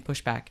get the same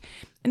pushback.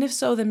 And if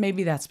so, then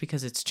maybe that's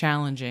because it's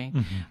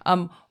challenging.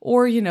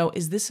 Or,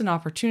 is this an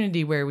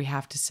opportunity where we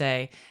have to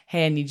say,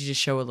 hey, I need you to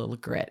show a little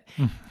grit?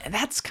 And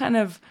that's kind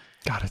of...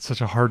 God, it's such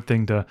a hard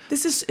thing to...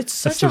 It's such a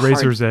hard... That's the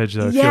razor's edge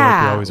that I feel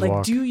like we always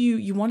walk. Do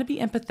you want to be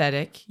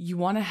empathetic. You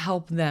want to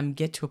help them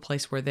get to a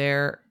place where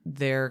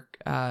they're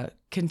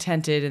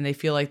contented and they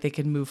feel like they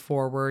can move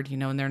forward,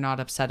 and they're not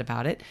upset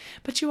about it.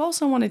 But you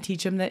also want to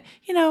teach them that,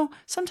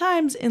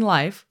 sometimes in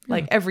life,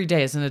 like every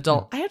day as an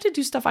adult, I have to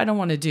do stuff I don't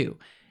want to do.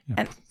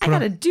 And I got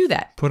to do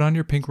that. Put on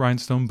your pink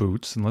rhinestone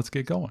boots and let's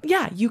get going.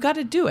 Yeah, you got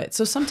to do it.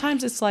 So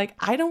sometimes it's like,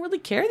 I don't really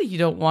care that you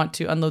don't want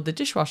to unload the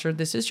dishwasher.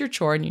 This is your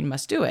chore and you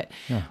must do it.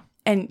 Yeah.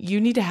 And you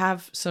need to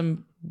have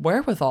some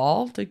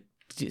wherewithal to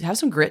have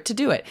some grit to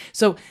do it.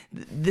 So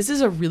this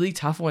is a really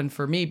tough one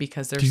for me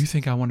because there's... Do you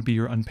think I want to be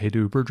your unpaid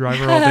Uber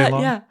driver all day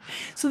long? Yeah.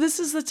 So this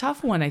is the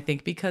tough one, I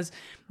think, because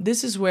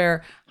this is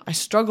where I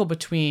struggle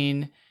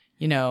between,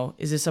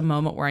 is this a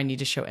moment where I need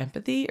to show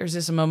empathy or is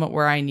this a moment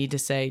where I need to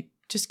say,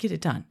 just get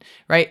it done,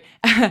 right?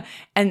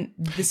 And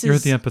this You're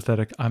the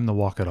empathetic, I'm the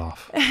walk it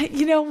off.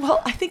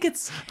 Well, I think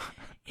it's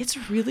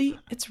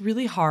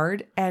really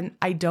hard. And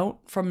I don't,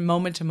 from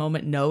moment to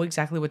moment, know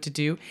exactly what to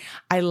do.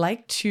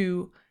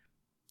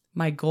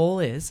 My goal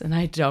is, and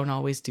I don't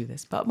always do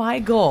this, but my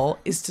goal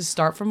is to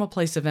start from a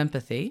place of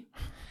empathy.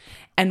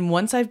 And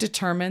once I've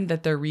determined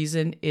that their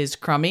reason is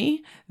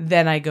crummy,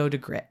 then I go to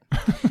grit.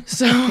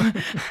 So,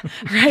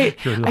 right?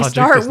 I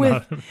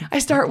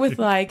start with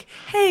like,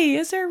 hey,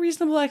 is there a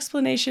reasonable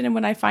explanation? And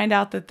when I find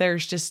out that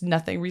there's just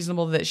nothing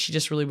reasonable, that she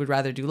just really would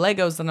rather do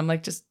Legos, then I'm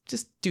like, just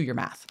do your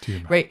math.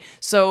 Right?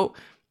 So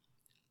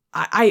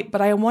I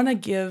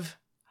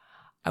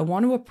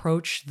want to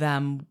approach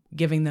them,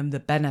 giving them the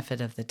benefit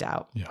of the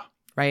doubt. Yeah.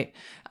 Right.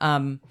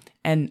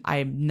 And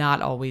I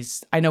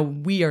know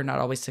we are not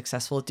always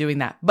successful at doing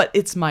that, but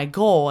it's my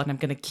goal and I'm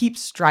going to keep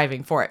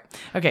striving for it.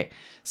 Okay.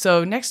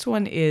 So next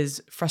one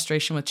is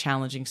frustration with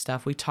challenging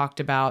stuff. We talked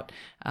about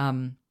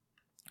when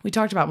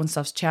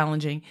stuff's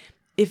challenging.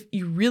 If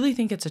you really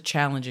think it's a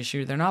challenge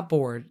issue, they're not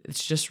bored.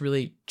 It's just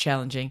really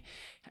challenging.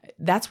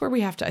 That's where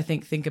we have to, I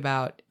think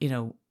about,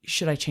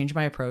 should I change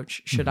my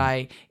approach?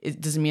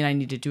 Does it mean I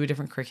need to do a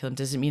different curriculum?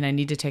 Does it mean I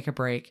need to take a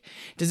break?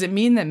 Does it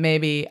mean that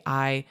maybe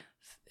I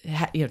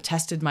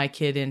tested my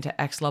kid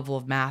into X level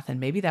of math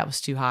and maybe that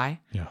was too high?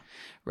 Yeah.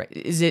 Right.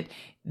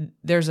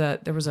 There was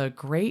a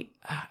great,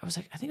 I don't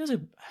know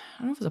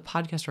if it was a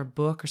podcast or a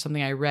book or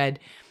something I read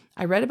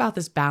about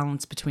this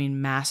balance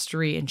between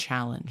mastery and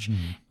challenge,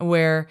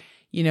 where,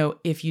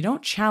 if you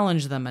don't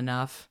challenge them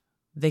enough,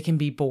 they can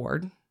be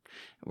bored,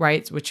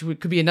 right? Which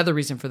could be another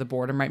reason for the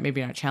boredom, right? Maybe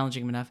you're not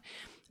challenging them enough.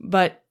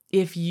 But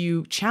if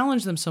you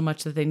challenge them so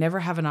much that they never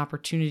have an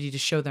opportunity to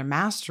show their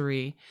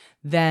mastery,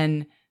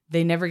 then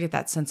they never get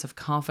that sense of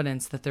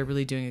confidence that they're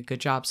really doing a good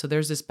job. So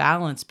there's this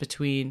balance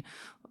between,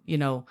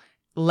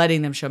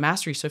 letting them show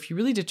mastery. So if you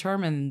really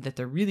determine that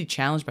they're really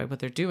challenged by what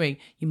they're doing,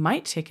 you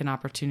might take an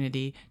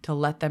opportunity to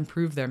let them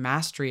prove their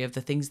mastery of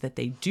the things that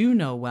they do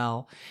know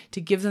well, to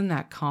give them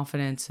that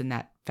confidence and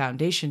that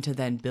foundation to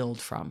then build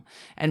from.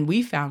 And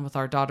we found with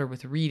our daughter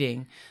with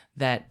reading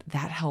that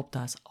helped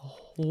us a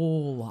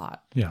whole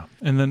lot. Yeah.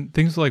 And then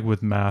things like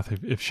with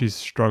math, if she's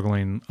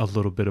struggling a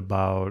little bit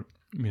about,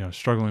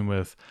 struggling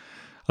with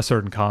a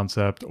certain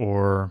concept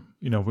or,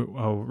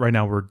 right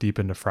now we're deep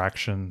into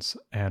fractions,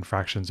 and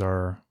fractions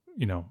are,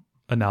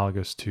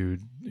 analogous to,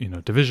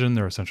 division.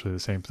 They're essentially the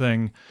same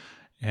thing.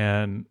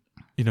 And,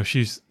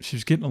 she's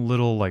getting a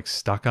little like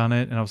stuck on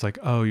it. And I was like,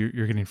 oh,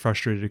 you're getting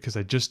frustrated because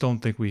I just don't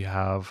think we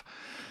have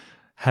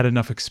had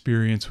enough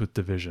experience with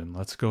division.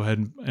 Let's go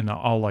ahead and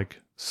I'll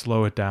like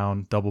slow it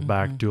down, double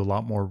back, do a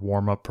lot more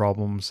warm up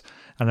problems.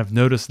 And I've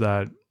noticed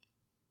that,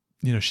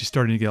 she's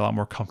starting to get a lot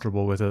more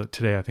comfortable with it.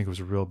 Today, I think it was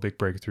a real big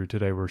breakthrough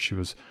today where she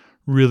was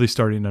really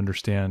starting to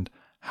understand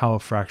how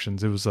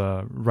fractions, it was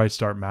Right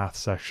Start Math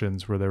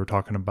sections where we were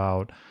talking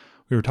about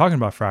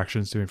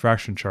fractions, doing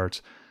fraction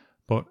charts,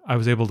 but I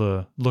was able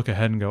to look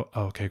ahead and go,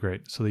 oh, okay,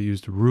 great. So they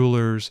used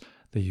rulers,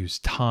 they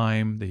used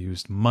time, they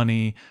used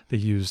money, they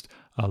used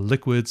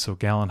liquid, so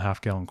gallon,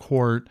 half gallon,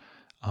 quart,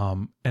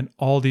 and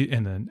all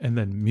and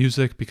then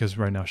music, because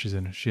right now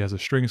she has a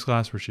strings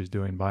class where she's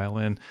doing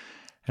violin,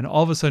 and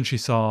all of a sudden she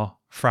saw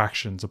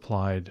fractions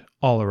applied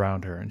all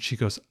around her, and she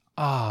goes,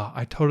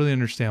 I totally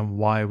understand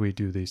why we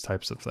do these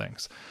types of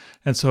things.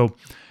 And so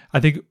I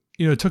think,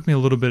 it took me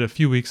a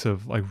few weeks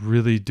of like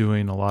really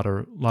doing a lot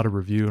of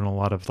review and a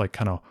lot of like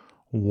kind of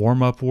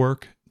warm up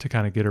work to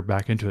kind of get her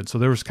back into it. So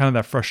there was kind of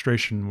that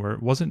frustration where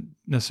it wasn't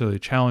necessarily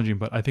challenging,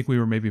 but I think we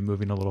were maybe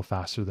moving a little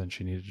faster than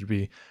she needed to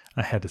be.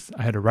 I had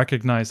to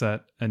recognize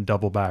that and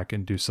double back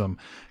and do some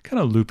kind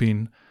of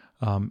looping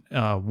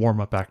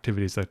warm up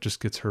activities that just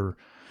gets her,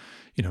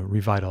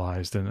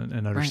 revitalized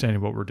and understanding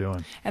what we're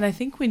doing. And I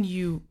think when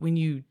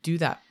you do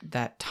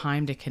that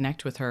time to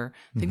connect with her,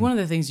 I think one of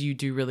the things you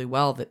do really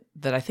well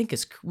that I think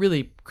is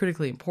really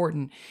critically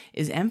important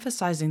is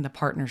emphasizing the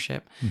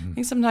partnership. I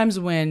think sometimes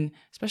when,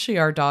 especially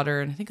our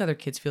daughter, and I think other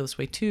kids feel this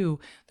way too,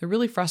 they're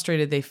really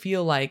frustrated. They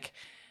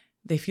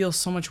feel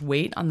so much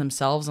weight on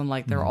themselves and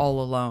like they're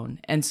all alone.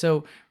 And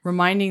so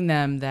reminding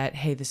them that,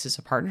 hey, this is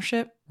a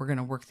partnership. We're going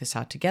to work this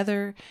out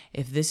together.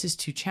 If this is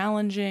too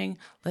challenging,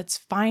 let's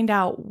find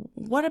out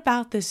what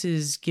about this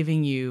is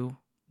giving you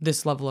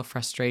this level of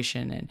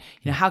frustration,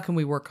 and how can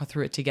we work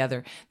through it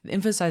together?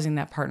 Emphasizing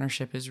that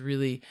partnership is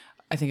really,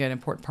 I think, an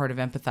important part of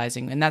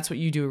empathizing, and that's what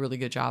you do a really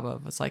good job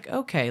of. It's like,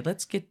 okay,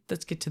 let's get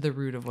to the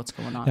root of what's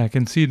going on. Yeah, I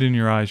can see it in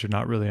your eyes. You're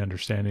not really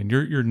understanding.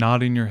 You're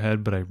nodding your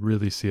head, but I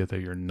really see it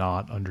that you're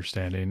not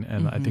understanding,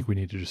 and I think we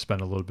need to just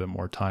spend a little bit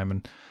more time.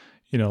 And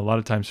a lot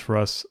of times for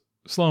us,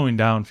 slowing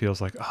down feels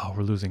like,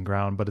 we're losing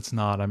ground, but it's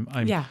not.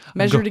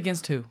 Measured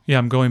against who? Yeah,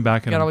 I'm going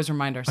back and gotta always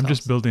remind ourselves. I'm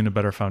just building a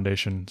better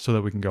foundation so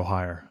that we can go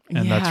higher.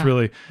 And that's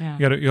really,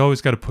 you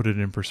always got to put it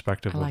in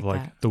perspective of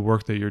like the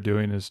work that you're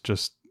doing is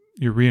just,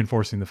 you're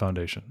reinforcing the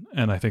foundation.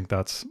 And I think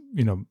that's,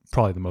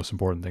 probably the most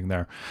important thing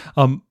there.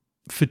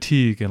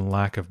 Fatigue and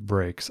lack of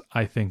breaks.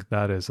 I think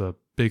that is a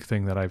big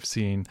thing that I've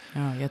seen.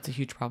 Oh, yeah, it's a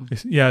huge problem.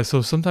 Yeah.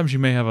 So sometimes you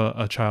may have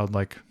a child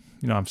like,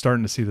 I'm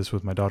starting to see this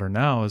with my daughter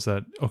now, is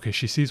that, okay,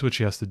 she sees what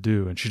she has to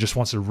do and she just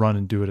wants to run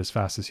and do it as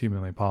fast as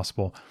humanly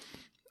possible.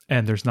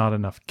 And there's not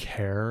enough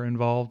care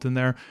involved in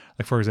there.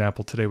 Like, for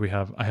example, today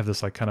I have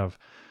this like kind of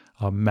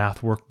math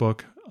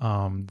workbook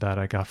that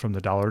I got from the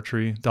Dollar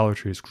Tree. Dollar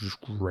Tree is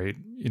just great,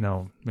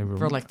 maybe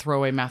for like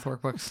throwaway math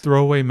workbooks.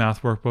 Throwaway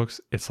math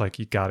workbooks. It's like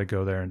you got to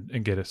go there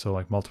and get it. So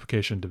like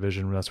multiplication,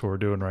 division, that's what we're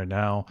doing right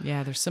now.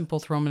 Yeah, they're simple.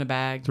 Throw them in a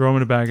bag.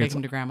 Take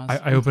them to grandma's.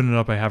 I open it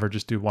up. I have her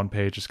just do one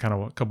page. It's kind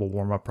of a couple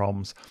warm up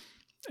problems.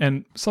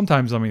 And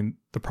sometimes,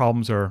 the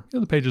problems are,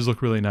 the pages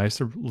look really nice.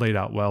 They're laid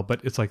out well,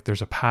 but it's like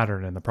there's a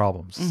pattern in the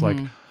problems. It's like,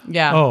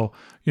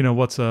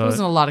 what's a... There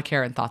wasn't a lot of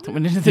care and thought that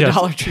went into the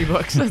Dollar Tree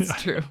books.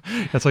 That's true.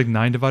 That's like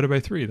 9 divided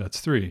by 3. That's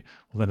 3.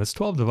 Well, then it's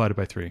 12 divided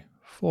by 3.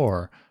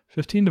 4.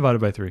 15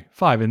 divided by 3.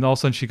 5. And all of a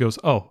sudden she goes,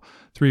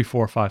 3,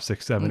 4, 5,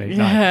 6, 7, 8, 9.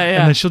 Yeah.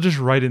 And then she'll just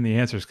write in the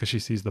answers because she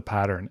sees the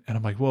pattern. And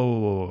I'm like,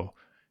 whoa.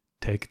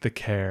 Take the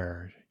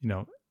care,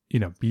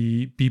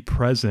 be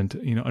present,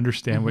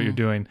 understand what you're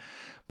doing.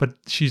 But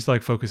she's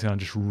like focusing on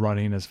just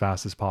running as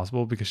fast as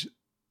possible because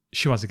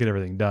she wants to get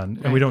everything done.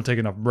 Right. And we don't take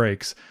enough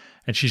breaks.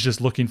 And she's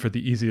just looking for the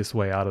easiest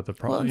way out of the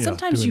problem. Well,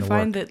 sometimes you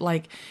find that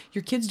like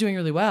your kid's doing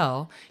really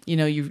well.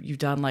 You've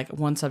done like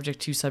one subject,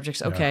 2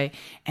 subjects, okay,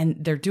 and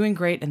they're doing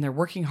great and they're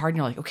working hard. And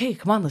you're like, okay,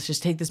 come on, let's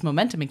just take this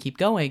momentum and keep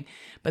going.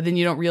 But then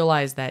you don't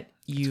realize that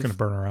it's going to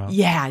burn her out.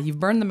 Yeah, you've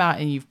burned them out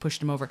and you've pushed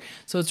them over.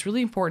 So it's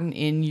really important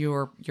in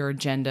your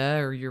agenda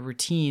or your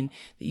routine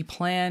that you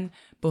plan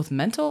both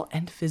mental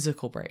and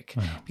physical break.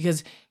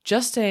 Because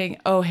just saying,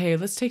 oh, hey,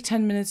 let's take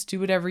 10 minutes, do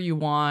whatever you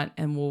want,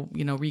 and we'll,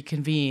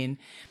 reconvene,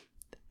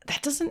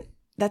 that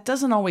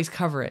doesn't always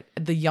cover it.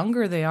 The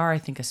younger they are, I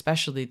think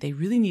especially, they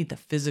really need the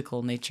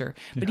physical nature.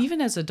 But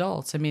even as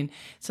adults,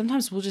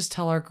 sometimes we'll just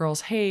tell our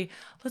girls, hey,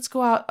 let's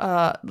go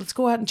out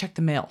and check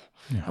the mail.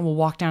 Yeah. And we'll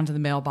walk down to the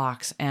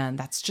mailbox, and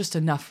that's just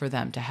enough for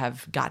them to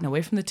have gotten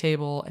away from the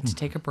table and to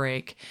take a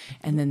break,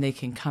 and then they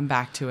can come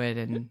back to it.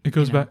 And it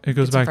goes back.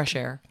 Fresh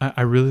air.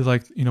 I really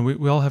like.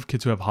 We all have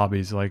kids who have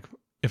hobbies. Like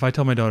if I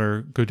tell my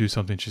daughter go do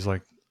something, she's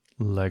like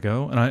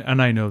Lego,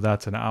 and I know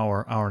that's an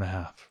hour and a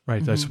half,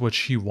 right? That's what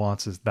she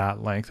wants is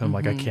that length. I'm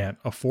like, I can't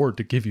afford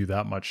to give you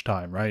that much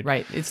time, right?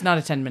 Right. It's not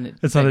a 10-minute.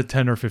 It's not a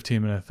 10 or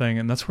 15-minute thing,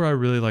 and that's where I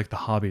really like the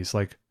hobbies.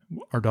 Like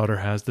our daughter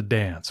has the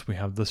dance, we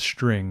have the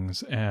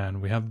strings,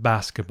 and we have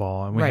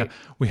basketball, and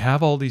we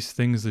have all these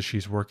things that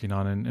she's working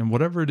on, and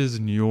whatever it is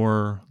in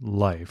your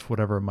life,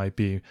 whatever it might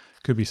be, it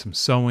could be some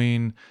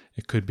sewing,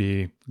 it could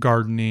be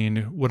gardening,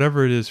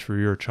 whatever it is for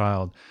your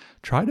child.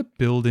 Try to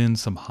build in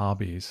some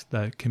hobbies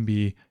that can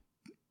be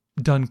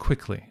done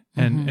quickly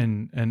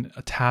and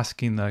a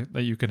tasking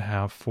that you can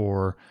have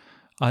for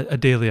a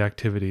daily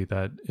activity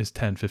that is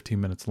 10, 15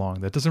 minutes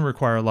long that doesn't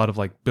require a lot of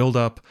like build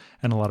up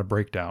and a lot of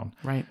breakdown.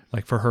 Right.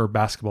 Like for her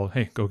basketball,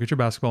 hey, go get your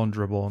basketball and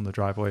dribble in the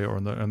driveway or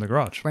in the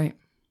garage. Right.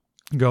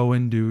 Go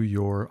and do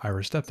your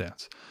Irish step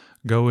dance.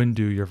 Go and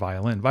do your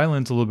violin.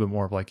 Violin's a little bit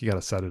more of like you got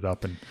to set it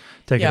up and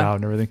take it out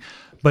and everything.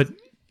 But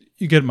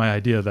you get my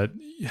idea that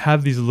you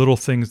have these little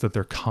things that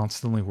they're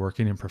constantly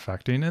working and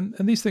perfecting, and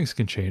these things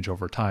can change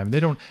over time. They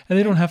don't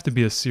have to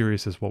be as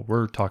serious as what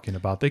we're talking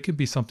about. They could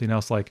be something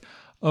else like,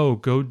 oh,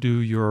 go do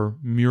your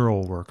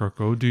mural work, or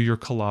go do your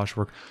collage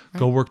work.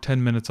 Go work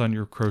 10 minutes on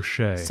your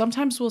crochet.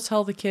 Sometimes we'll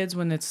tell the kids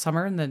when it's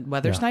summer and the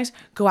weather's Yeah. nice,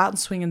 go out and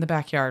swing in the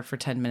backyard for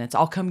 10 minutes.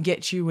 I'll come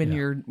get you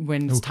when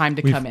when it's time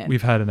to come in.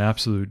 We've had an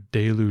absolute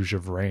deluge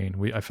of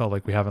rain. I felt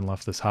like we haven't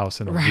left this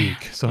house in a Right.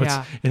 week. So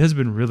Yeah. it has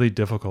been really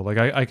difficult. Like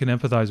I can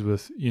empathize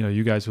with,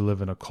 you guys who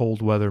live in a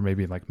cold weather,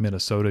 maybe in like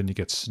Minnesota, and you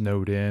get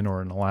snowed in,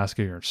 or in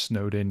Alaska, you're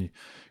snowed in.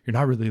 You're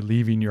not really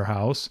leaving your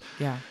house.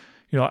 Yeah.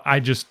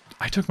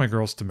 I took my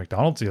girls to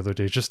McDonald's the other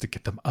day just to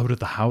get them out of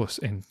the house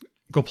and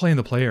go play in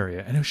the play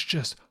area. And it was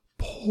just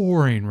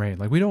pouring rain.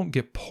 Like, we don't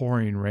get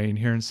pouring rain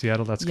here in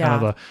Seattle. That's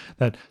kind of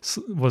That's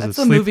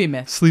a movie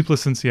myth.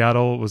 Sleepless in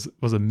Seattle was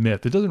a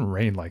myth. It doesn't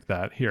rain like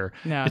that here.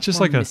 No, it's just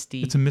more like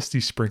misty. it's a misty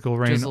sprinkle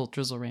rain,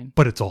 Drizzle rain.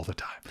 but it's all the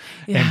time.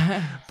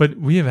 Yeah. But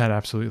we have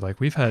had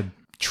we've had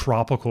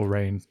tropical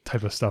rain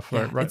type of stuff.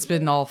 Yeah, right? it's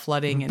been all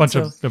flooding. a bunch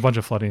of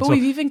flooding. But So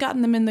we've even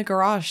gotten them in the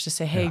garage to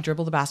say, hey,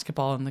 dribble the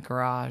basketball in the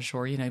garage,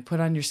 or,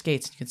 put on your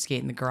skates and you can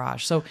skate in the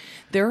garage. So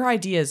there are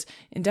ideas,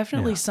 and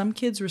definitely some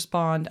kids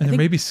respond. and there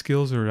may be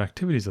skills or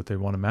activities that they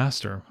want to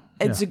master.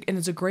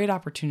 It's a great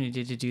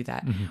opportunity to do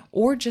that,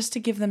 or just to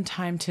give them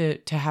time to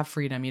have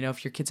freedom.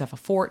 If your kids have a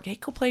fort, hey,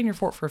 go play in your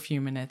fort for a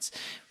few minutes.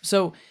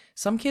 So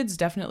some kids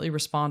definitely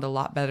respond a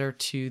lot better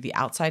to the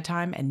outside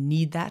time and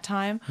need that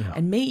time,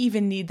 and may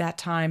even need that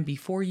time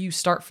before you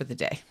start for the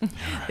day.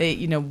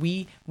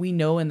 We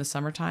know in the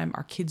summertime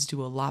our kids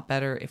do a lot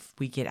better if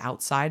we get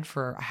outside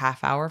for a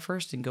half hour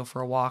first and go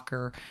for a walk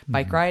or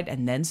bike ride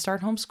and then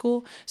start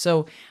homeschool.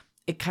 So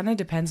it kind of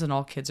depends, and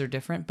all kids are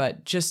different,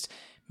 but just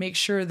make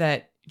sure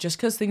that just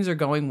because things are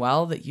going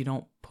well, that you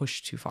don't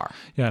push too far.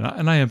 Yeah,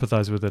 and I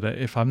empathize with it.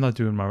 If I'm not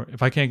doing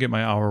if I can't get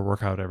my hour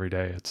workout every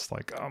day, it's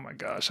like, oh my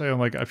gosh,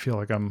 I feel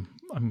like I'm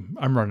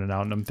running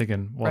out, and I'm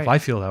thinking, well, if I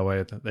feel that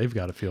way, they've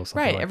got to feel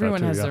something like that too.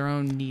 Everyone has their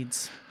own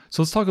needs.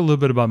 So let's talk a little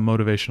bit about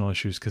motivational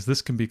issues, because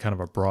this can be kind of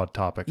a broad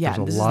topic. Yeah,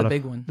 this is the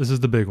big one. This is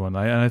the big one.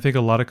 And I think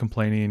a lot of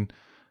complaining,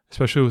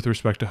 especially with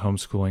respect to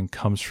homeschooling,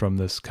 comes from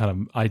this kind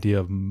of idea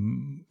of,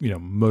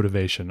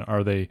 motivation.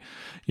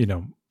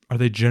 Are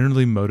they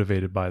generally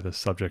motivated by the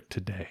subject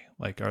today?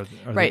 Like, are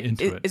they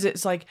into it?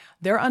 It's like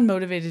they're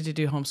unmotivated to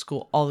do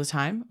homeschool all the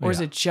time? Or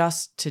is it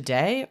just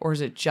today? Or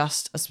is it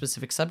just a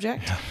specific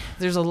subject? Yeah.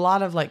 There's a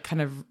lot of like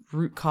kind of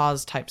root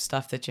cause type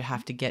stuff that you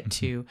have to get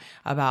to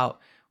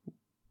about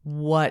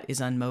what is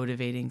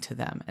unmotivating to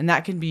them. And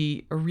that can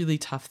be a really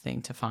tough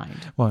thing to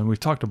find. Well, and we've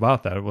talked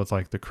about that with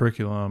like the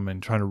curriculum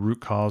and trying to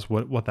root cause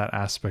what that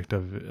aspect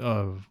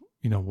of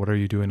what are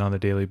you doing on a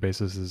daily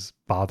basis is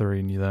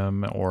bothering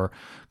them or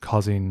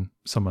causing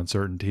some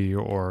uncertainty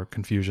or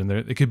confusion.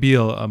 It could be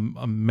a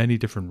many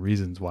different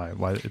reasons why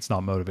it's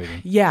not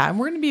motivating. Yeah, and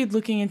we're going to be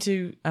looking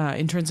into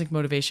intrinsic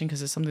motivation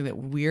because it's something that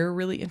we're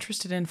really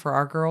interested in for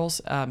our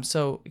girls.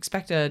 So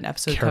expect an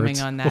episode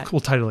coming on that. We'll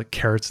title it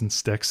Carrots and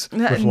Sticks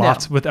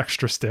with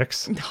extra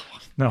sticks.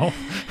 No.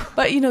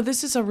 But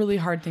this is a really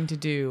hard thing to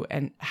do,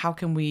 and how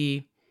can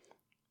we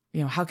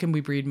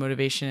breed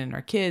motivation in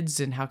our kids,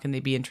 and how can they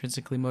be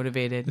intrinsically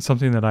motivated? It's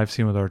something that I've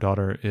seen with our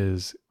daughter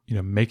is,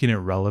 making it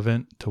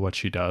relevant to what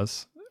she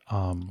does.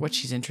 What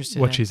she's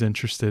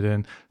interested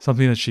in,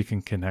 something that she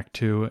can connect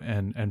to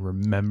and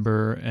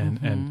remember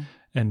and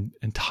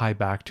tie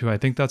back to. I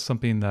think that's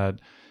something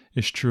that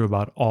is true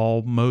about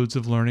all modes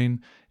of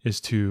learning, is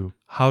to,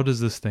 how does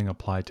this thing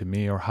apply to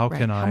me, or how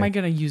am I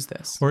going to use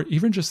this? Or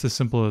even just as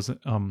simple as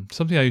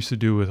something I used to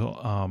do with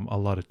a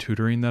lot of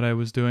tutoring that I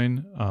was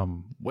doing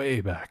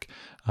way back.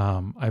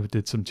 I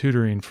did some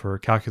tutoring for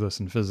calculus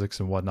and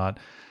physics and whatnot.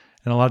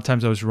 And a lot of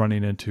times I was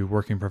running into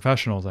working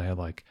professionals. I had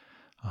like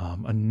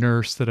a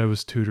nurse that I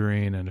was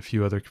tutoring and a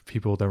few other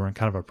people that were in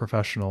kind of a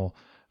professional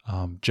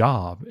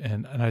job.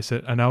 And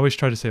I always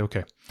try to say,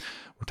 okay,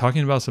 we're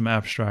talking about some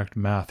abstract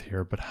math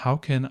here, but how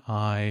can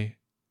I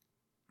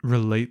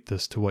relate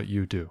this to what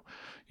you do?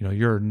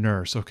 You're a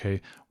nurse. Okay,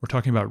 we're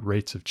talking about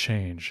rates of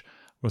change.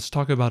 Let's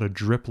talk about a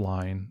drip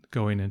line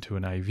going into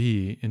an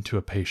IV into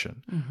a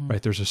patient,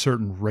 right? There's a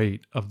certain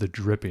rate of the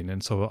dripping.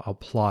 And so I'll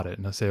plot it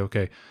and I say,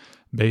 okay,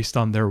 based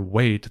on their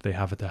weight, they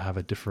have to have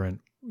a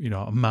different,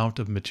 amount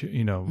of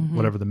material,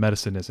 whatever the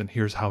medicine is. And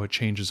here's how it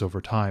changes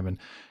over time. And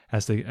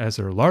as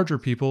they're larger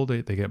people,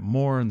 they get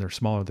more, and they're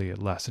smaller, they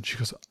get less. And she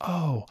goes,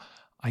 oh,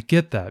 I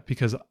get that,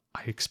 because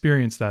I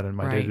experience that in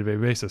my day-to-day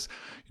basis.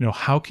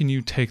 How can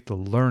you take the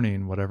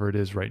learning, whatever it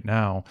is right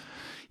now,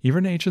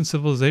 even ancient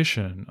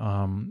civilization,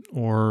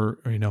 or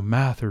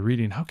math or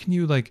reading, how can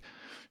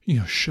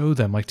you show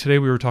them? Like today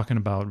we're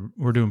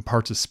doing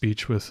parts of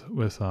speech with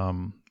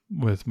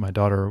my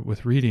daughter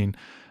with reading,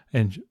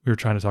 and we were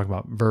trying to talk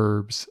about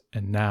verbs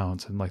and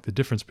nouns and like the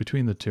difference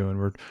between the two. And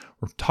we're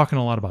talking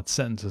a lot about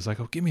sentences, like,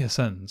 oh, give me a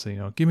sentence,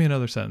 give me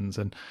another sentence.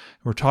 And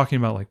we're talking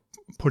about like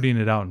putting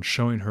it out and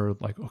showing her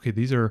like, okay,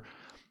 these are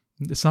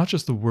it's not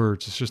just the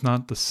words, it's just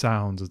not the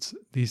sounds. It's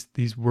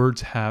these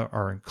words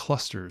are in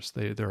clusters.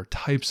 There are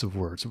types of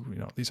words.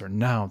 These are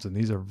nouns and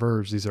these are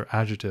verbs, these are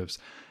adjectives.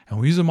 And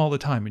we use them all the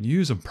time, and you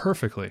use them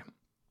perfectly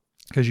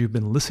because you've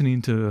been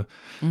listening to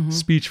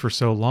speech for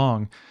so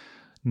long.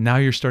 Now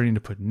you're starting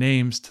to put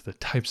names to the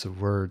types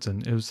of words.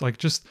 And it was like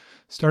just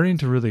starting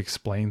to really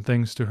explain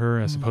things to her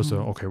as opposed to,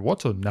 okay,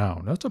 what's a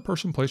noun? That's a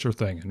person, place, or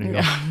thing.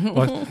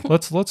 And,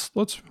 let's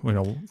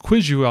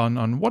quiz you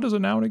on what is a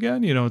noun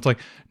again? It's like,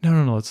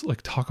 no. Let's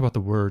like talk about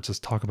the words. Let's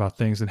talk about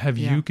things and have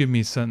you give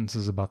me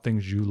sentences about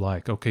things you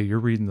like. Okay, you're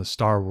reading the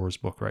Star Wars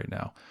book right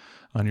now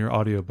on your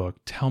audiobook.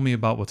 Tell me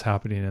about what's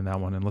happening in that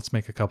one, and let's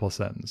make a couple of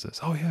sentences.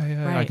 Oh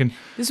yeah. Right. I can.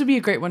 This would be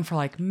a great one for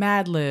like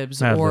Mad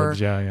Libs or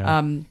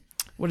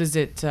what is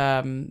it?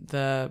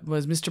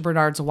 Was Mr.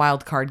 Bernard's a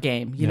wild card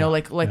game?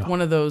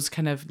 One of those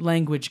kind of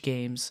language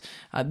games.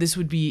 This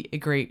would be a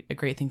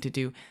great thing to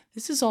do.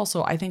 This is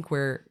also, I think,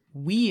 where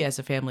we as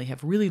a family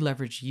have really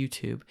leveraged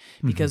YouTube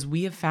because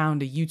we have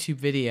found a YouTube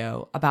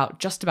video about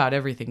just about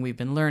everything we've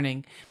been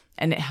learning.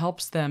 And it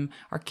helps them.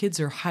 Our kids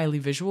are highly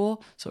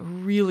visual, so it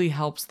really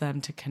helps them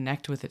to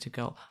connect with it, to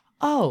go,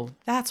 oh,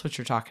 that's what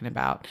you're talking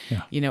about,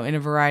 in a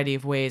variety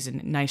of ways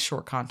and nice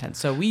short content.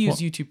 So we use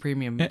YouTube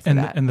Premium for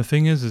that. And the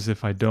thing is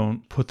if I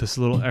don't put this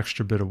little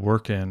extra bit of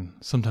work in,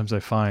 sometimes I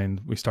find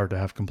we start to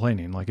have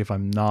complaining. Like if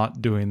I'm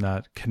not doing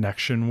that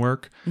connection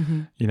work,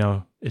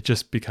 it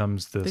just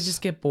becomes this. They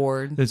just get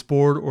bored. It's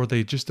bored, or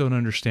they just don't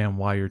understand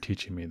why you're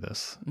teaching me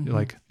this.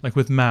 Like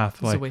with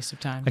math, it's a waste of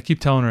time. I keep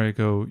telling her, I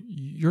go,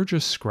 you're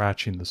just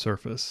scratching the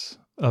surface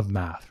of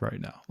math right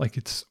now. Like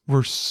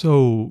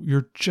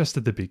you're just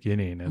at the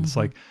beginning. And it's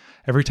like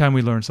every time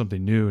we learn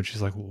something new and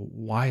she's like, well,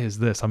 why is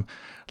this? I'm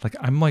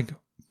like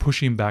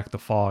pushing back the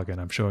fog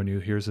and I'm showing you,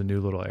 here's a new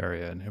little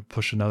area, and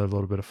push another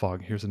little bit of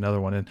fog. Here's another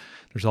one. And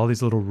there's all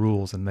these little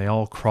rules and they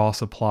all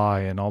cross apply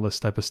and all this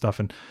type of stuff.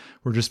 And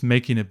we're just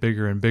making it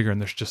bigger and bigger. And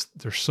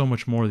there's so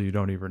much more that you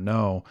don't even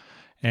know.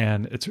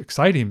 And it's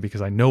exciting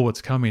because I know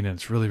what's coming and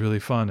it's really, really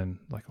fun. And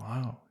like,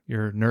 wow,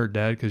 you're a nerd,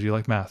 Dad, because you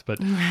like math. But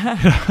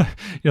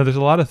there's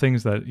a lot of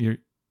things that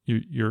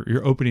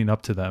you're opening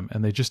up to them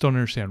and they just don't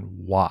understand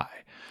why.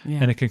 Yeah.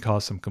 And it can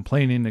cause some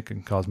complaining. It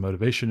can cause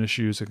motivation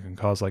issues. It can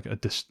cause like a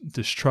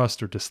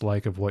distrust or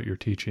dislike of what you're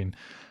teaching.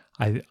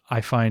 I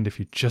find if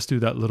you just do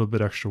that little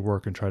bit extra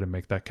work and try to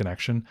make that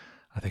connection,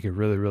 I think it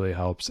really, really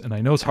helps. And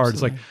I know it's hard.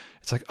 Absolutely.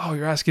 It's like, oh,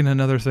 you're asking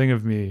another thing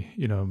of me,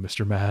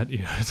 Mr. Matt.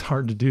 It's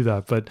hard to do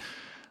that. But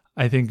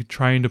I think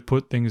trying to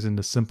put things in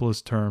the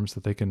simplest terms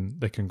that they can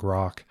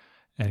grok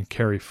and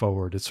carry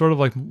forward. It's sort of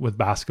like with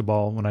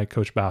basketball. When I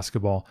coach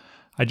basketball,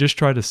 I just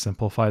try to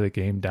simplify the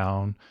game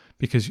down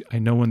because I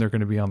know when they're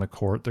going to be on the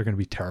court, they're going to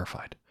be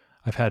terrified.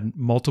 I've had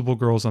multiple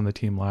girls on the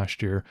team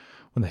last year.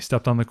 When they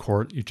stepped on the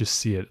court, you just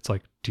see it. It's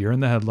like deer in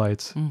the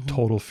headlights,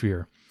 total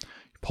fear.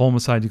 You pull them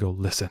aside, you go,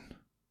 listen,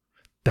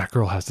 that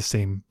girl has the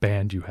same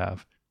band you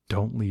have.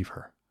 Don't leave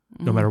her.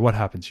 No matter what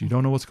happens. You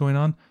don't know what's going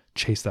on?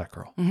 Chase that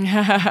girl.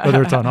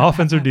 Whether it's on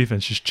offense or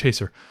defense, just chase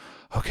her.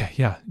 Okay,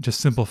 yeah, just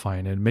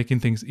simplifying it,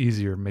 making things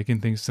easier, making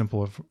things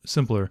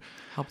simpler.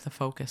 Help the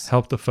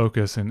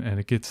focus. And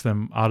it gets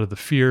them out of the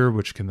fear,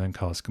 which can then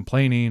cause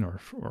complaining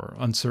or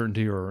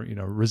uncertainty or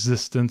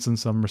resistance in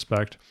some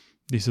respect.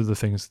 These are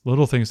the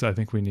little things that I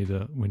think we need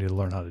to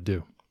learn how to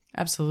do.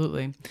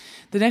 Absolutely.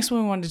 The next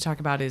one we wanted to talk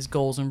about is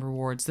goals and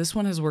rewards. This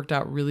one has worked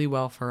out really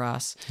well for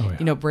us. Oh,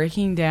 yeah.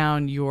 Breaking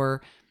down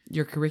your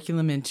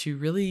curriculum into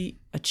really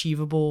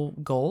achievable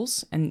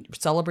goals and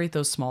celebrate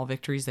those small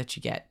victories that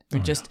you get.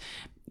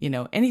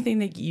 Anything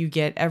that you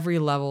get every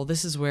level.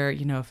 This is where,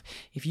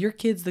 if your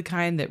kid's the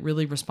kind that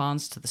really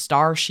responds to the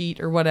star sheet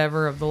or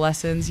whatever of the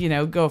lessons,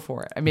 go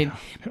for it. I mean,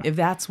 if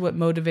that's what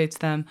motivates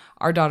them.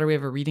 Our daughter, we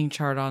have a reading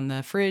chart on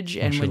the fridge,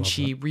 and when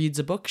she reads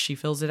a book, she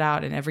fills it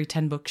out, and every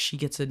 10 books, she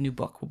gets a new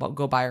book. We'll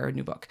go buy her a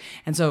new book.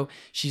 And so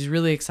she's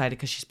really excited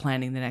because she's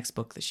planning the next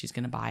book that she's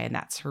going to buy, and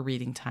that's her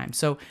reading time.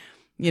 So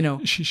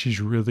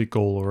she's really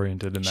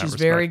goal-oriented in that respect.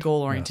 She's very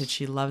goal-oriented. Yes.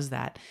 She loves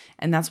that.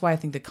 And that's why I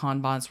think the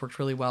Kanban's worked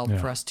really well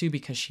for us too,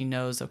 because she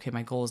knows, okay,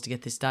 my goal is to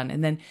get this done.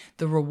 And then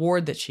the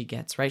reward that she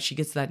gets, right? She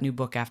gets that new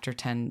book after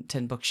 10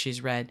 books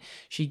she's read.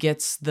 She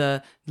gets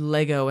the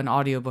Lego and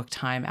audiobook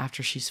time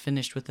after she's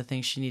finished with the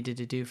things she needed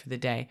to do for the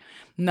day.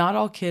 Not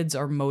all kids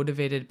are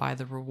motivated by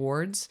the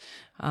rewards,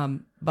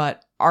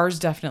 but ours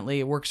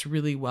definitely works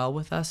really well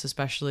with us,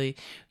 especially,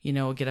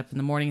 we'll get up in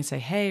the morning and say,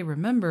 hey,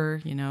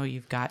 remember,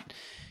 you've got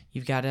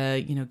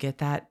to,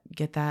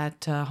 get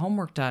that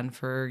homework done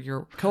for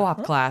your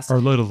co-op class. Our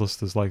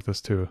littlest is like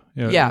this too.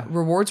 Yeah.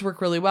 Rewards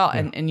work really well.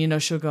 Yeah.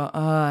 And she'll go,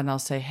 and I'll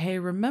say, hey,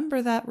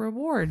 remember that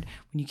reward.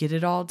 When you get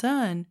it all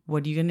done,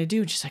 what are you going to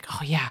do? And she's like,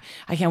 oh yeah,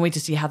 I can't wait to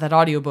see how that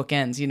audiobook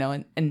ends,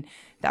 and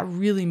that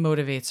really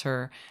motivates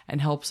her and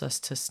helps us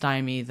to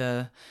stymie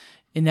the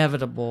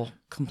inevitable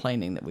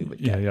complaining that we would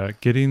get. Yeah.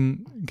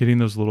 Getting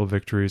those little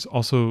victories.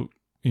 Also,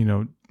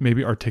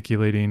 maybe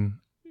articulating,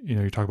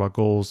 you talk about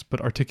goals,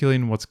 but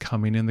articulating what's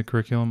coming in the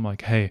curriculum,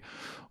 like, hey,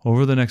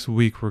 over the next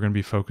week, we're going to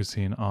be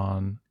focusing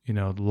on,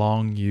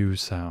 long U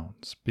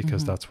sounds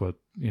because that's what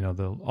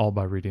the All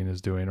By Reading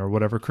is doing, or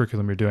whatever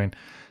curriculum you're doing,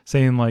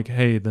 saying like,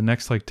 hey, the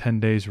next like 10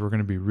 days, we're going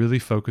to be really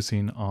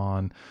focusing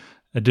on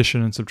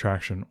addition and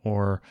subtraction,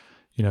 or,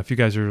 if you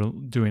guys are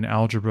doing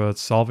algebra,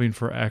 it's solving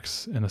for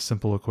X in a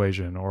simple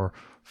equation, or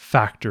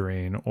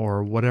factoring,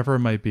 or whatever it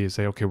might be,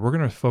 say, okay, we're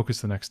going to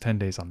focus the next 10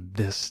 days on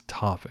this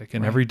topic.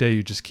 And every day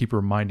you just keep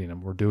reminding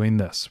them, we're doing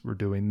this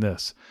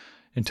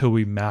until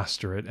we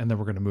master it. And then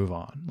we're going to move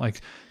on.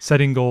 Like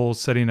setting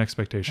goals, setting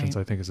expectations,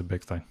 I think is a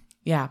big thing.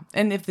 Yeah.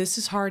 And if this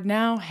is hard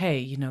now,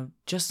 hey,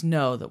 just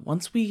know that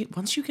once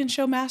you can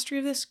show mastery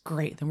of this,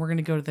 great. Then we're going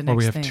to go to the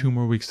next thing. Or we have 2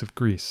 more weeks of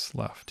Greece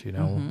left,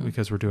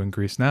 because we're doing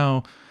Greece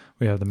now.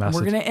 We have the massive.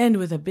 We're going to end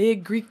with a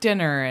big Greek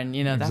dinner, and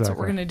that's what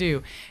we're going to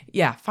do.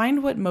 Yeah,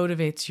 find what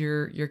motivates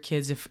your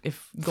kids.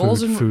 If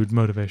goals and food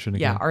motivation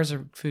again. Yeah, ours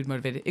are food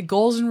motivated. If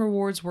goals and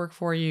rewards work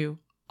for you,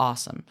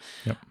 awesome.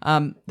 Yep.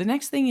 The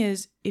next thing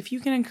is, if you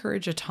can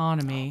encourage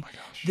autonomy,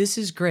 this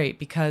is great,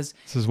 because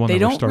this is one they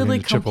that we're don't starting really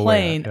to chip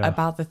away complain at,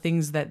 about the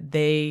things that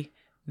they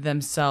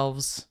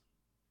themselves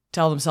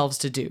tell themselves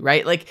to do,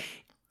 right? Like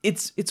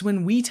it's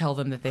when we tell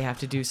them that they have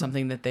to do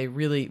something that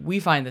we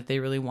find that they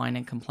really whine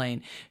and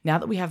complain. Now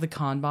that we have the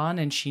Kanban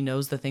and she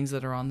knows the things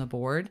that are on the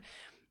board,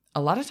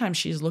 a lot of times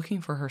she's looking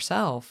for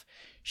herself.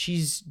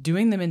 She's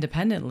doing them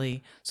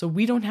independently. So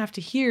we don't have to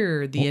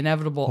hear the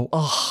inevitable,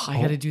 I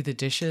got to do the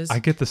dishes. I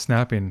get the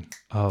snapping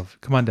of,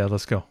 come on, Dad,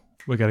 let's go.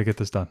 We got to get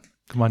this done.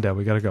 Come on, Dad,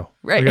 we got to go.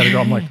 Right. We got to go.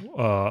 I'm like,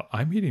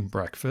 I'm eating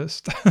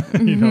breakfast.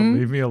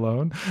 Leave me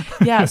alone.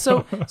 Yeah.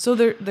 So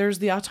there's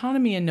the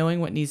autonomy in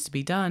knowing what needs to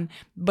be done,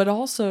 but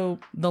also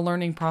the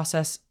learning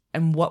process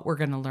and what we're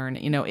going to learn.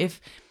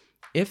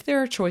 If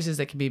there are choices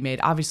that can be made,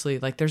 obviously,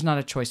 like there's not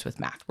a choice with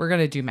math. We're going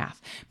to do math.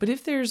 But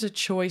if there's a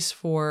choice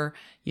for,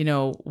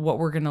 what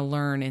we're going to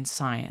learn in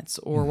science,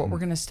 or what we're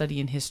going to study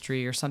in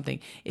history or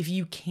something, if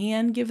you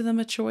can give them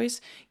a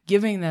choice,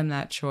 giving them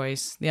that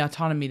choice, the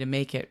autonomy to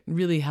make it,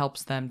 really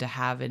helps them to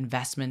have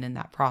investment in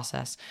that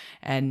process.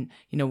 And,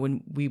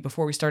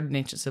 before we started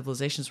Ancient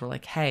Civilizations, we're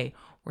like, hey,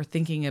 we're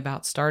thinking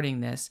about starting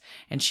this.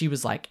 And she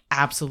was like,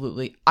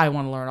 absolutely, I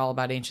want to learn all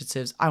about ancient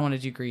civs. I want to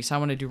do Greece. I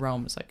want to do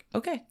Rome. It's like,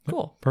 okay,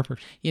 cool.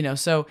 Perfect.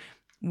 So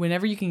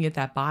whenever you can get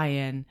that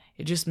buy-in,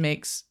 it just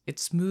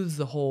smooths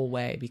the whole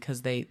way,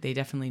 because they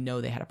definitely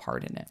know they had a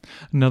part in it.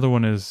 Another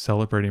one is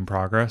celebrating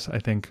progress. I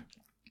think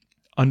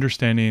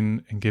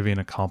understanding and giving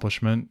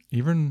accomplishment,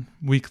 even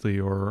weekly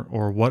or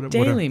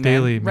daily,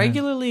 daily,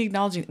 regularly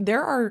acknowledging.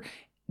 There are,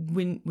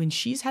 when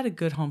she's had a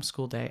good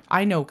homeschool day,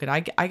 I know,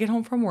 I get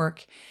home from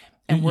work,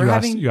 and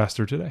you asked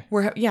her today.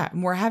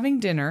 We're having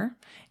dinner,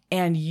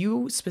 and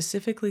you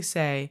specifically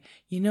say,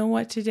 you know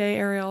what, today,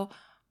 Ariel,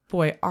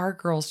 boy, our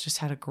girls just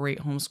had a great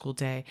homeschool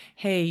day.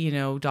 Hey,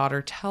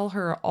 daughter, tell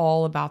her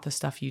all about the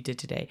stuff you did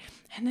today.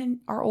 And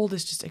then our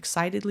oldest just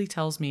excitedly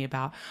tells me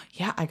about,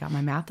 I got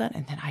my math done,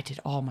 and then I did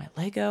all my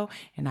Lego,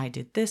 and I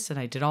did this, and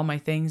I did all my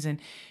things. And,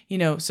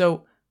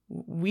 so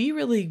we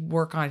really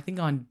work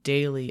on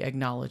daily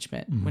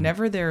acknowledgement. Mm-hmm.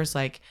 Whenever there's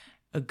like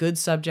a good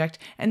subject,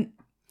 and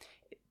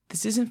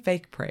this isn't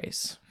fake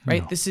praise,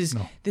 right? No, this is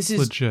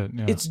legit.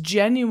 Yeah. It's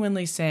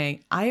genuinely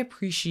saying, I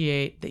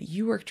appreciate that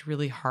you worked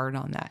really hard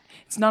on that.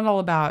 It's not all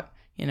about,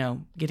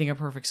 getting a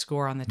perfect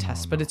score on the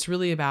test, but it's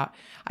really about,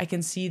 I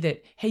can see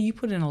that, hey, you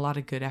put in a lot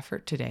of good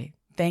effort today.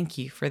 Thank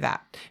you for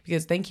that,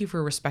 because thank you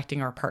for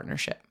respecting our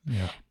partnership.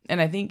 Yeah. And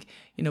I think,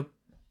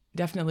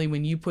 definitely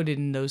when you put it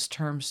in those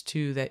terms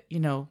too, that,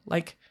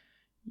 like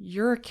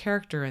you're a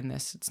character in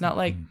this. It's not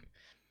like,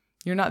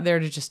 you're not there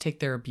to just take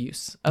their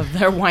abuse of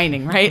their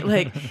whining, right?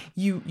 Like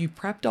you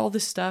prepped all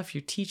this stuff,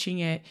 you're teaching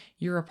it,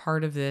 you're a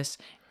part of this.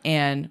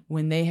 And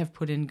when they have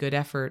put in good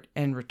effort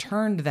and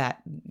returned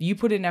that, you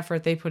put in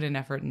effort, they put in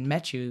effort and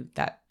met you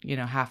that,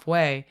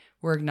 halfway,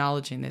 we're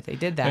acknowledging that they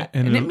did that.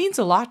 And it means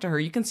a lot to her.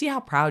 You can see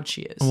how proud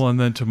she is. Well, and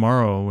then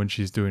tomorrow when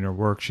she's doing her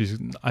work,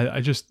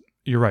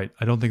 you're right.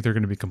 I don't think they're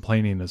going to be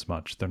complaining as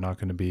much. They're not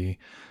going to be,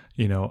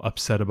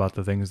 upset about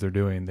the things they're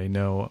doing. They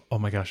know, oh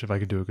my gosh, if I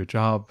could do a good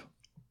job,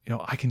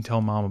 I can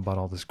tell Mom about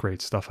all this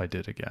great stuff I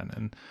did again.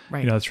 And,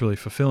 right. It's really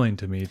fulfilling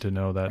to me to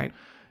know that, right.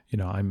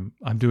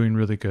 I'm doing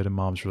really good and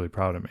Mom's really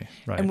proud of me.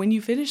 Right. And when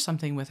you finish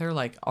something with her,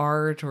 like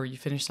art, or you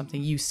finish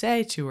something, you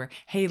say to her,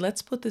 hey,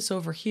 let's put this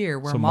over here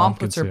where Mom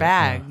puts her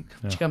bag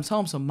when she comes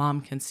home, so Mom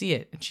can see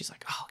it. And she's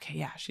like, oh, okay,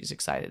 yeah, she's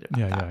excited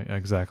about that. Yeah,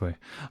 exactly.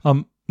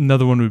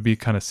 Another one would be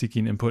kind of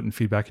seeking input and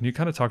feedback. And you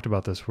kind of talked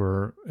about this,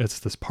 where it's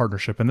this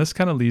partnership. And this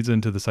kind of leads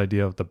into this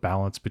idea of the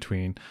balance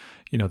between,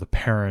 the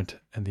parent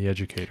and the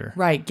educator.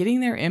 Right. Getting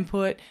their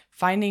input,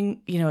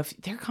 finding, if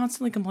they're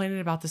constantly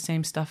complaining about the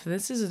same stuff,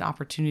 this is an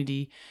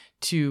opportunity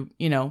to,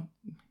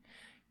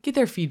 get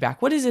their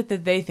feedback. What is it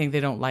that they think they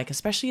don't like,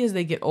 especially as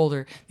they get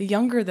older? The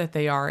younger that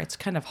they are, it's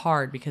kind of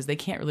hard because they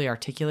can't really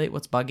articulate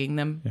what's bugging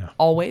them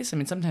always. I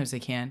mean, sometimes they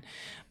can,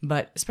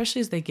 but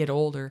especially as they get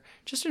older,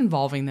 just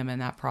involving them in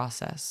that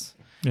process.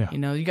 Yeah.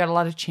 You got a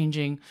lot of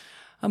changing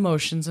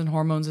emotions and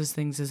hormones as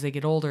they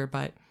get older,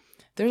 but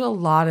there's a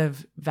lot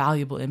of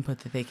valuable input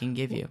that they can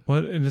give you.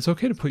 Well, and it's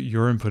okay to put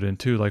your input in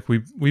too. Like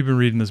we've been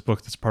reading this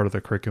book that's part of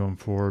the curriculum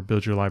for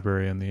Build Your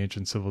Library and the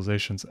Ancient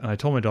Civilizations. And I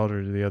told my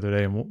daughter the other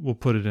day, and we'll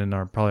put it in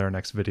probably our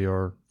next video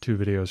or 2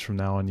 videos from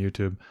now on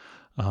YouTube.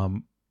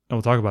 And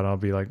we'll talk about it. I'll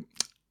be like,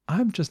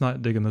 I'm just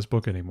not digging this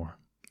book anymore.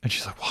 And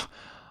she's like, well,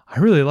 I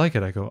really like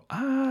it. I go,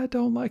 I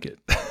don't like it.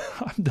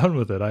 I'm done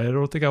with it. I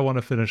don't think I want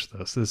to finish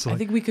this. I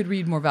think we could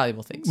read more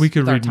valuable things. We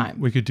could with our time.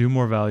 We could do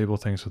more valuable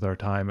things with our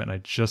time, and I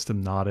just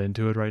am not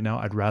into it right now.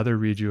 I'd rather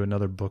read you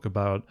another book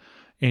about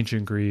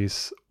ancient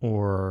Greece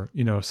or,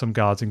 some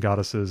gods and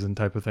goddesses and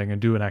type of thing,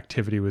 and do an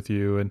activity with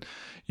you, and,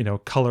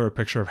 color a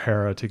picture of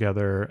Hera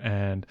together,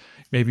 and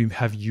maybe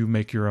have you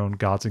make your own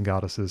gods and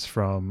goddesses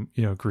from,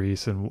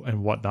 Greece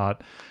and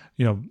whatnot.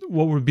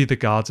 What would be the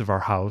gods of our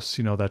house,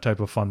 that type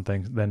of fun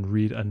thing. Then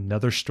read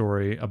another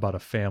story about a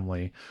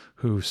family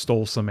who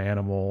stole some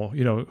animal,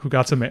 who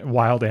got some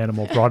wild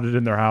animal, brought it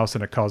in their house,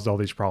 and it caused all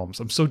these problems.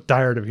 I'm so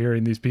tired of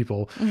hearing these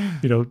people,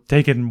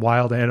 taking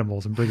wild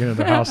animals and bringing it in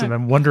their house and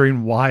then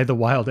wondering why the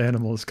wild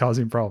animal is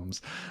causing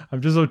problems.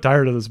 I'm just so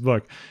tired of this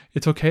book.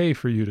 It's okay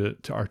for you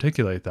to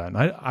articulate that. And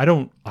I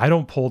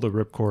don't pull the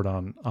ripcord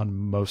on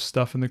most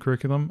stuff in the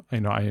curriculum.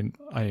 I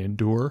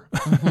endure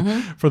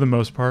for the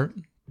most part.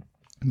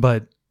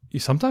 But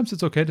sometimes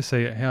it's okay to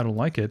say, hey, I don't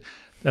like it.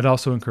 That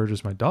also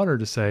encourages my daughter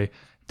to say,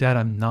 Dad,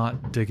 I'm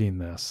not digging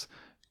this,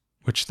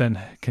 which then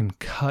can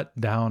cut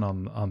down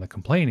on the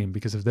complaining,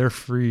 because if they're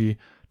free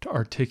to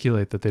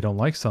articulate that they don't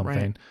like something.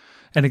 Right.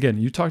 And again,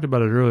 you talked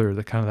about it earlier,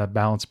 that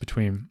balance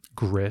between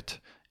grit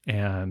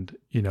and,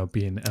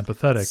 being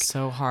empathetic.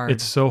 So hard.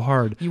 It's so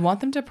hard. You want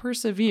them to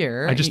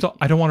persevere.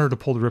 I don't want her to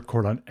pull the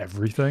ripcord on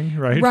everything,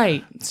 right?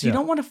 Right. So you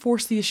don't want to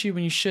force the issue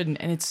when you shouldn't.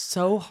 And it's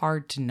so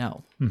hard to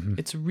know. Mm-hmm.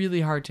 It's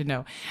really hard to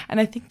know. And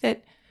I think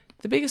that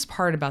the biggest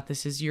part about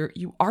this is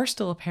you are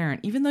still a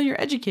parent. Even though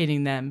you're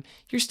educating them,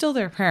 you're still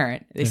their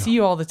parent. They see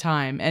you all the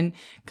time. And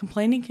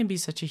complaining can be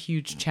such a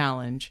huge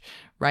challenge,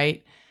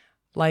 right?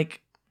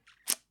 Like,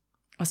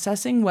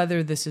 assessing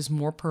whether this is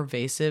more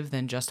pervasive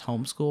than just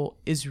homeschool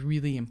is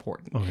really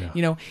important. Oh,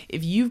 yeah.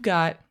 If you've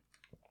got,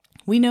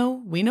 we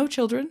know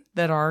children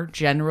that are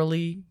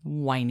generally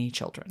whiny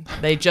children.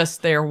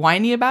 They're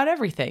whiny about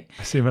everything.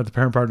 I see them at the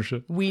parent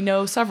partnership. We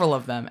know several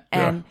of them.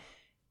 And,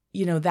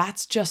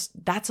 that's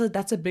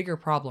a bigger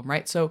problem,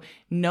 right? So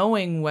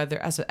knowing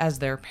whether as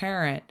their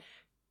parent,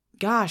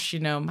 gosh,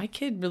 my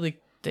kid really,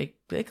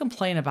 they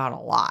complain about a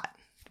lot,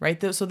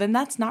 right? So then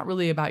that's not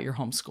really about your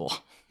homeschool.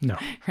 No.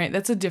 Right.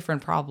 That's a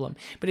different problem.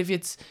 But if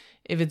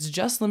it's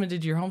just limited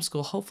to your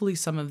homeschool, hopefully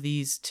some of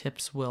these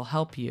tips will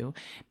help you.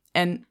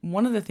 And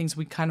one of the things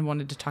we kind of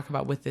wanted to talk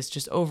about with this,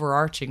 just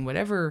overarching,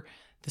 whatever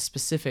the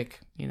specific,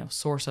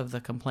 source of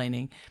the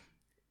complaining,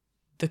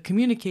 the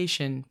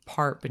communication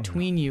part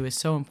between you is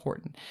so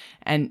important.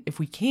 And if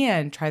we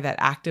can try that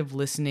active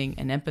listening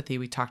and empathy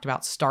we talked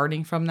about,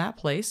 starting from that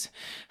place,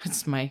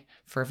 it's my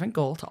fervent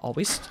goal to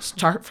always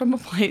start from a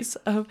place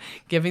of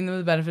giving them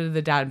the benefit of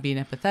the doubt and being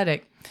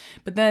empathetic.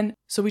 But then,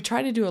 so we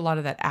try to do a lot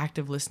of that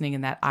active listening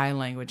and that I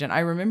language. And I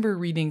remember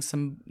reading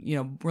some,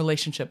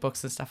 relationship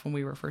books and stuff when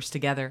we were first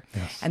together.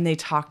 Yes. And they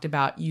talked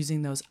about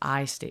using those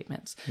I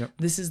statements. Yep.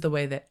 This is the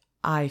way that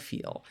I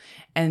feel.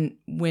 And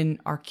when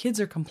our kids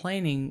are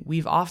complaining,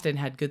 we've often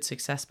had good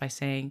success by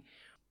saying,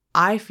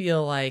 I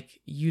feel like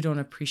you don't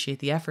appreciate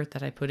the effort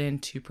that I put in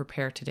to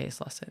prepare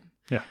today's lesson.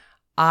 Yeah.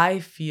 I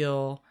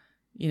feel,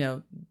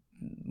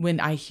 when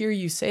I hear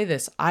you say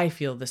this, I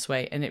feel this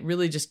way. And it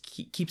really just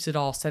keeps it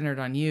all centered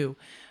on you.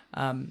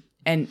 And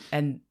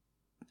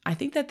I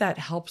think that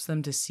helps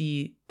them to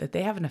see that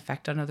they have an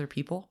effect on other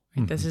people.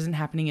 Right? Mm-hmm. This isn't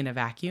happening in a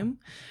vacuum.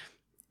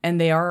 And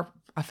they are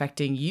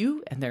affecting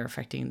you, and they're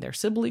affecting their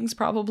siblings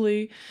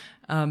probably.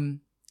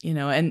 And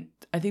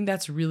I think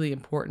that's a really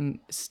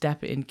important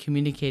step in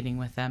communicating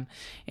with them,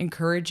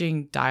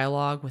 encouraging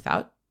dialogue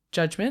without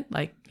judgment,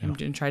 like I'm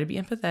going to try to be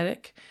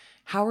empathetic.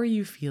 How are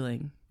you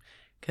feeling?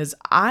 Because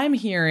I'm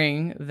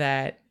hearing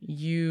that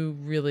you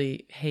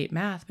really hate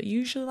math, but you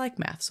usually like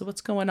math. So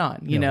what's going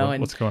on?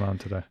 What's going on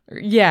today?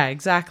 Yeah,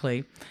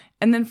 exactly.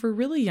 And then for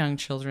really young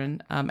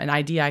children, an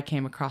idea I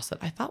came across that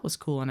I thought was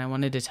cool and I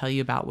wanted to tell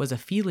you about was a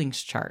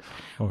feelings chart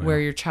where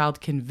your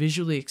child can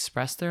visually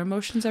express their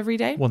emotions every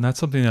day. Well, and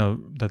that's something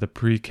that the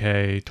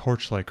pre-K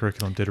Torchlight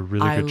curriculum did a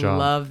really good job. I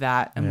love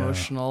that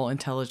emotional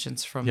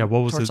intelligence from what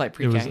was Torchlight it?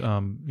 Pre-K.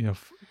 It was,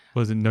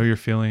 was it Know Your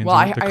Feelings?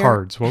 Well,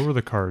 cards. What were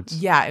the cards?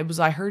 Yeah, it was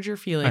I Heard Your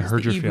Feelings. I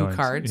Heard Your Feelings.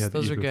 Cards. Yeah,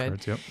 those are good.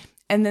 Cards, yep.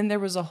 And then there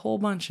was a whole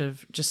bunch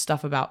of just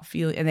stuff about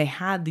feeling, and they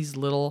had these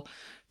little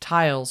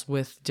tiles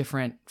with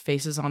different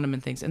faces on them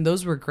and things, and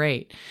those were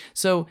great.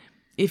 So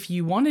if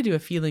you want to do a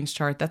feelings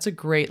chart, that's a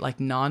great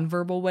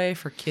nonverbal way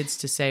for kids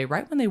to say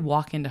right when they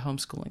walk into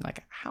homeschooling,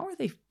 how are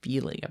they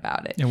feeling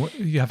about it? And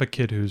you have a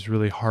kid who's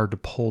really hard to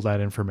pull that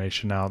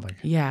information out.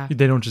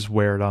 They don't just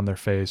wear it on their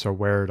face or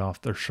wear it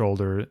off their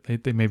shoulder.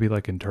 They maybe internalize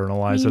it a lot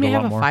more. You may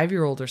have a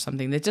 5-year-old or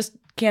something that just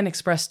can't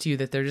express to you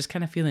that they're just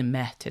kind of feeling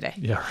meh today.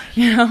 Yeah.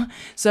 Right.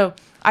 So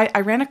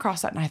I ran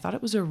across that and I thought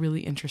it was a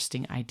really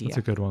interesting idea. That's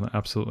a good one.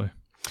 Absolutely.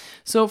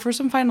 So for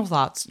some final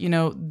thoughts,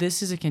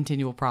 this is a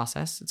continual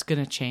process. It's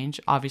going to change,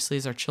 obviously,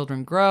 as our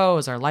children grow,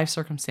 as our life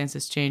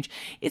circumstances change.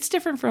 It's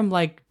different from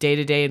like day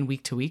to day and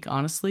week to week.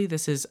 Honestly,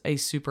 this is a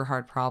super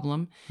hard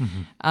problem.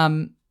 Mm-hmm.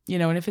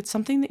 And if it's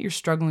something that you're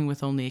struggling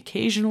with only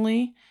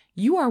occasionally,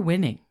 you are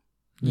winning.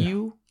 Yeah.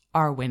 You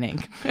are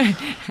winning.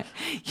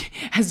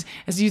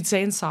 As you'd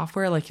say in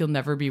software, like you'll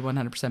never be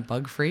 100%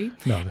 bug free,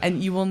 No.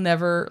 and you will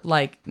never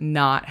like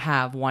not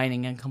have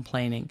whining and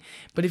complaining.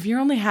 But if you're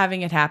only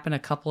having it happen a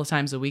couple of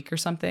times a week or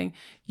something,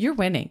 you're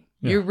winning.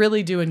 Yeah. You're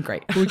really doing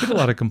great. We get a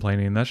lot of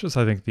complaining, and that's just,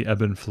 I think, the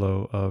ebb and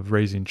flow of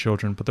raising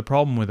children. But the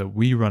problem with it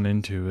we run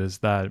into is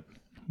that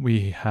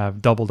we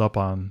have doubled up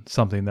on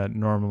something that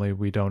normally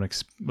we don't,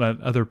 that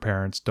other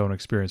parents don't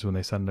experience when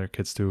they send their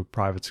kids to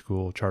private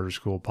school, charter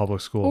school, public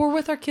school. Or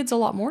with our kids a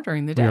lot more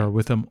during the We day. are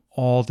with them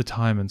all the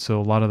time. And so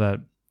a lot of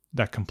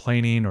that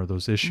complaining or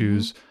those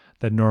issues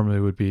that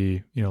normally would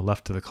be,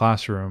 left to the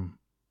classroom,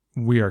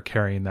 we are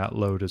carrying that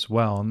load as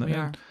well. And We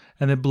are.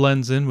 And it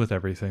blends in with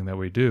everything that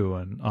we do.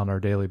 And on our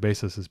daily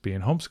basis as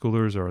being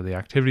homeschoolers or the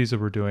activities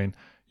that we're doing,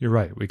 you're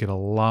right. We get a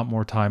lot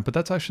more time, but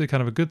that's actually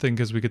kind of a good thing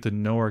because we get to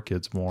know our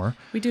kids more.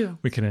 We do.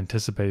 We can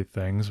anticipate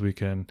things. We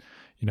can,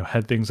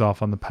 head things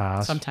off on the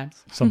pass.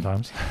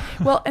 Sometimes.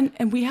 Well,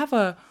 and we have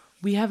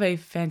a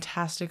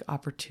fantastic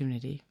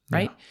opportunity,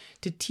 right?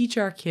 To teach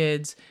our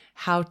kids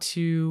how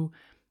to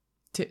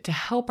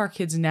help our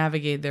kids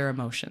navigate their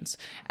emotions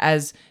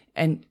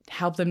and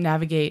help them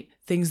navigate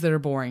things that are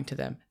boring to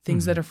them,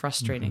 things that are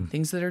frustrating,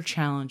 things that are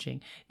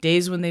challenging,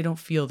 days when they don't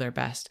feel their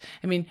best.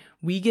 I mean,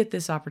 we get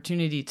this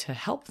opportunity to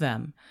help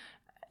them.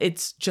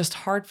 It's just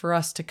hard for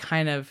us to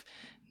kind of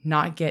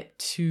not get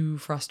too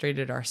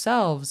frustrated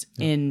ourselves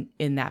in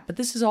that. But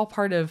this is all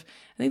I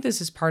think this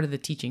is part of the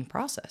teaching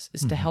process,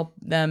 is to help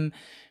them,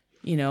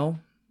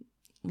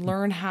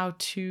 learn how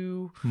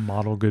to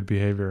model good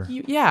behavior.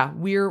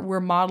 We're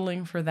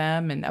modeling for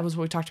them. And that was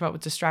what we talked about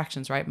with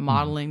distractions, right?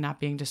 Modeling, not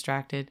being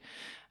distracted.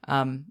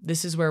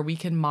 This is where we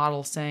can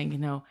model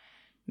saying,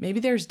 maybe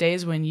there's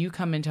days when you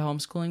come into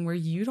homeschooling where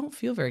you don't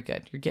feel very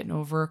good. You're getting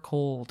over a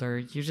cold or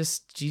you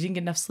didn't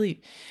get enough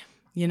sleep,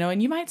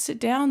 and you might sit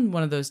down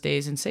one of those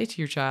days and say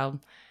to your child,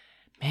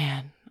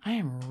 man, I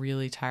am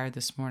really tired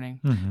this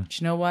morning. But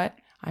you know what?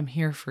 I'm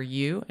here for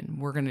you and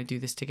we're going to do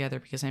this together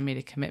because I made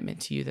a commitment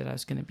to you that I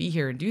was going to be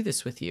here and do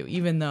this with you,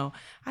 even though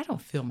I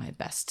don't feel my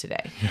best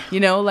today.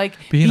 Like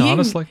being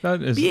honest like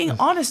that is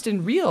honest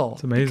and real.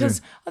 It's amazing.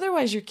 Because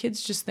otherwise your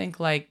kids just think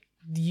like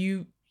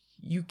you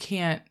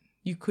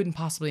couldn't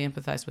possibly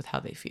empathize with how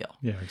they feel.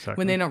 Yeah, exactly.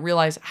 When they don't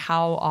realize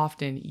how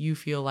often you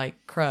feel like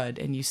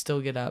crud and you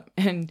still get up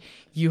and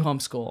you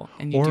homeschool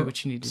and you do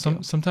what you need to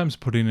do. Sometimes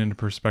putting into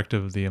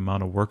perspective the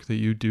amount of work that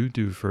you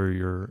do for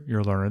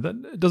your learner,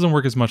 that doesn't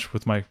work as much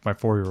with my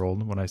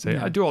 4-year-old when I say,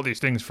 I do all these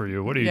things for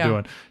you. What are you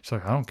doing? She's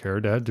like, I don't care,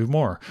 Dad, do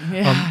more.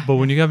 Yeah. But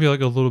when you have like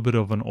a little bit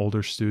of an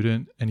older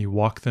student and you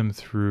walk them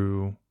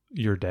through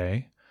your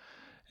day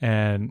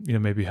and,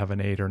 maybe you have an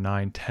 8 or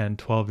 9, 10,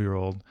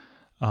 12-year-old,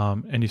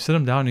 and you sit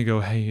them down and you go,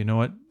 hey, you know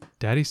what?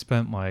 Daddy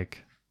spent a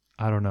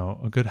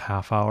good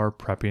half hour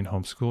prepping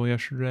homeschool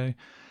yesterday.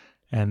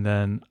 And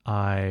then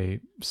I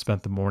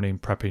spent the morning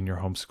prepping your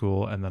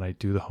homeschool. And then I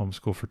do the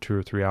homeschool for 2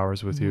 or 3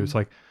 hours with you. It's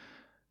like,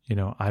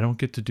 I don't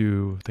get to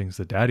do things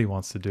that Daddy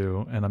wants to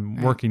do. And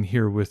I'm working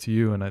here with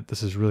you. And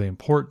this is really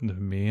important to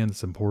me and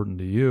it's important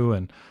to you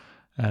and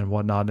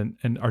whatnot.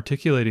 And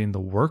articulating the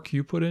work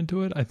you put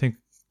into it, I think,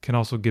 can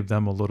also give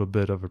them a little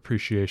bit of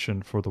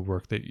appreciation for the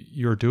work that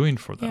you're doing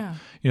for them.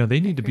 Yeah.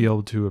 They need to be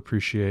able to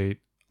appreciate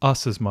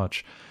us as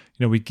much.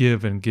 We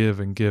give and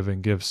give and give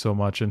and give so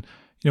much. And,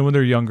 when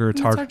they're younger,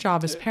 it's hard. It's our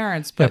job as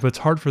parents, but it's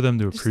hard for them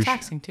to appreciate. It's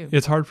taxing too.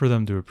 It's hard for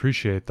them to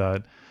appreciate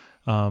that.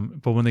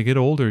 But when they get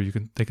older,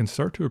 they can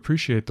start to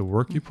appreciate the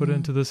work you put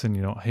into this. And,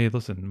 hey,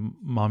 listen,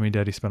 Mommy and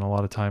Daddy spent a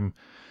lot of time,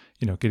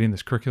 getting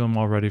this curriculum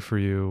all ready for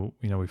you.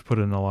 We've put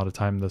in a lot of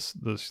time this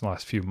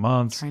last few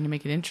months. Trying to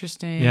make it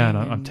interesting. Yeah, and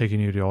I'm taking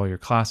you to all your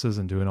classes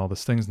and doing all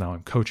these things now.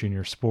 I'm coaching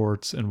your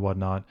sports and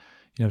whatnot.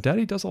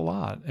 Daddy does a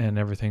lot and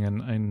everything.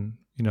 And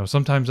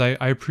sometimes I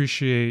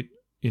appreciate,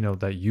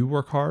 that you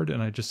work hard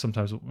and I just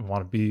sometimes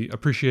want to be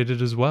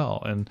appreciated as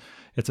well. And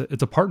it's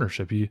a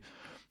partnership.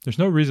 There's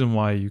no reason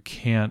why you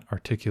can't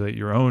articulate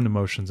your own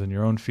emotions and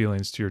your own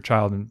feelings to your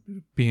child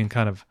and being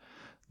kind of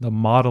the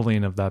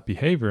modeling of that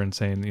behavior and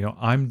saying,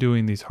 I'm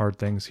doing these hard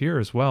things here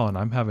as well. And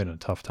I'm having a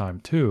tough time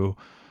too.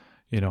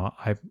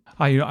 I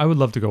would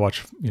love to go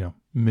watch,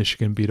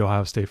 Michigan beat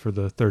Ohio State for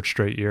the 3rd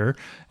straight year.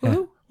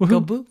 Woohoo. Go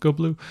blue. Go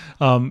blue.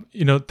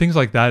 Things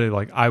like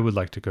that. I would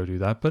like to go do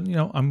that, but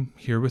I'm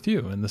here with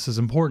you and this is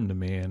important to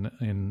me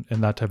and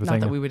that type of thing.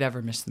 Not that we would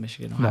ever miss the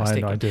Michigan Ohio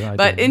State game.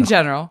 But in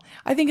general,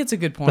 I think it's a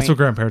good point. That's what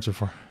grandparents are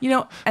for.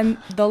 And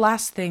the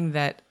last thing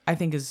that I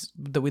think is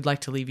that we'd like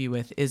to leave you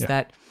with is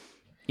that,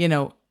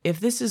 if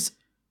this is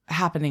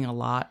happening a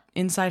lot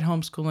inside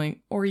homeschooling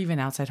or even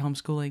outside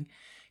homeschooling,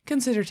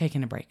 consider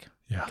taking a break.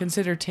 Yeah.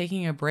 Consider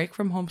taking a break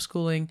from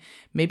homeschooling,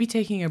 maybe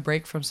taking a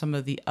break from some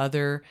of the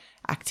other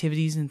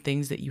activities and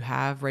things that you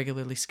have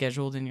regularly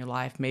scheduled in your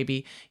life.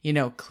 Maybe,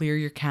 clear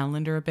your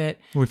calendar a bit.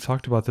 We've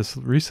talked about this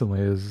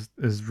recently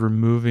is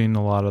removing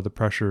a lot of the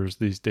pressures,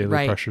 these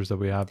daily pressures that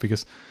we have,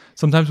 because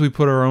sometimes we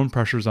put our own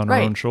pressures on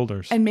our own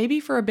shoulders. And maybe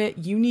for a bit,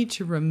 you need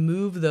to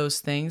remove those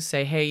things.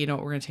 Say, hey, we're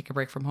going to take a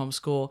break from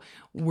homeschool.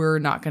 We're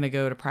not going to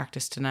go to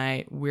practice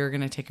tonight. We're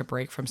going to take a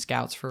break from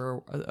Scouts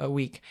for a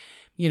week.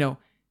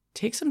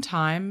 Take some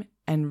time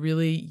and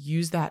really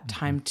use that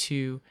time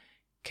to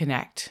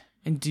connect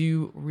and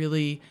do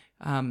really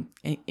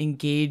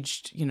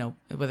engaged,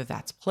 whether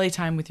that's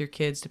playtime with your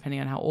kids, depending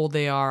on how old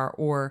they are,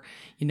 or,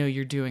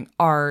 you're doing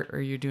art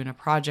or you're doing a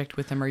project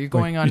with them, or you're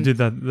going on. You did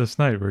that this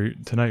night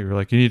tonight you were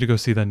like, you need to go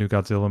see that new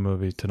Godzilla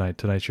movie tonight.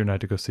 Tonight's your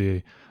night to go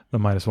see the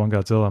 -1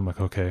 Godzilla. I'm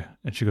like, okay.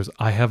 And she goes,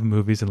 I have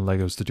movies and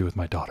Legos to do with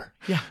my daughter.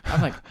 Yeah.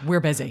 I'm like,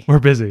 we're busy. We're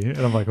busy. And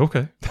I'm like,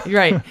 okay.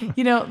 Right.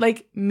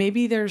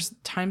 Maybe there's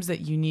times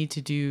that you need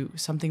to do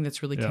something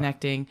that's really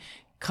connecting,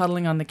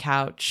 cuddling on the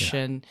couch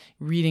and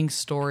reading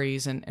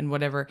stories and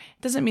whatever.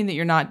 It doesn't mean that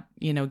you're not,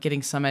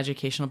 getting some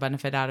educational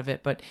benefit out of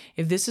it. But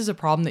if this is a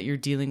problem that you're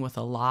dealing with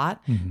a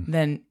lot,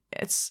 then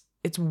it's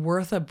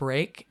worth a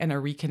break and a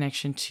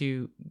reconnection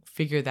to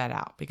figure that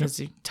out,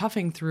 because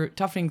toughening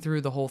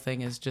through the whole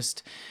thing is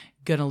just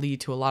going to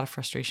lead to a lot of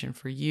frustration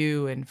for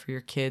you and for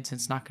your kids. And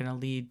it's not going to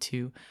lead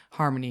to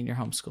harmony in your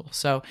homeschool.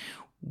 So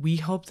we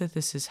hope that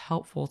this is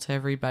helpful to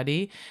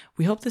everybody.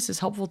 We hope this is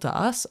helpful to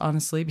us,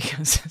 honestly,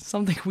 because it's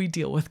something we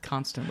deal with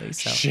constantly.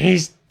 So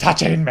she's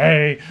touching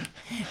me.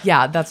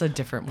 Yeah, that's a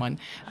different one.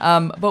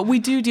 But we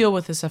do deal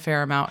with this a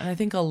fair amount, and I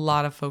think a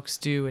lot of folks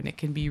do, and it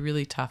can be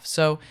really tough.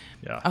 So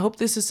I hope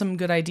this is some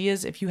good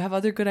ideas. If you have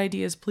other good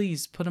ideas,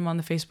 please put them on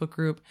the Facebook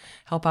group.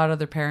 Help out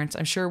other parents.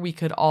 I'm sure we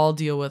could all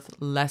deal with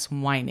less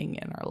whining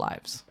in our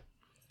lives.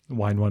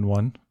 Whine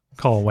 111.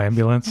 Call an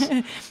ambulance.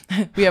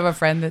 We have a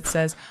friend that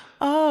says,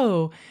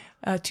 oh,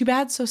 too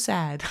bad, so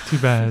sad. Too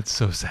bad,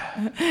 so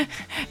sad.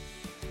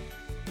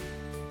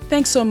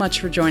 Thanks so much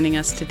for joining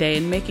us today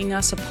and making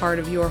us a part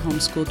of your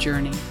homeschool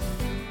journey.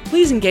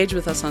 Please engage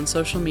with us on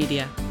social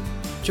media.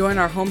 Join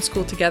our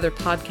Homeschool Together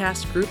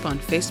podcast group on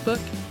Facebook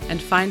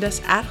and find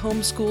us at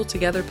Homeschool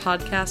Together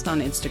Podcast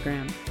on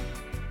Instagram.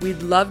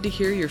 We'd love to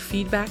hear your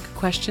feedback,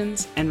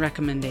 questions, and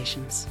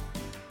recommendations.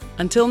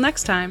 Until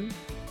next time.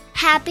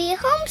 Happy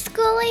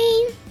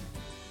homeschooling!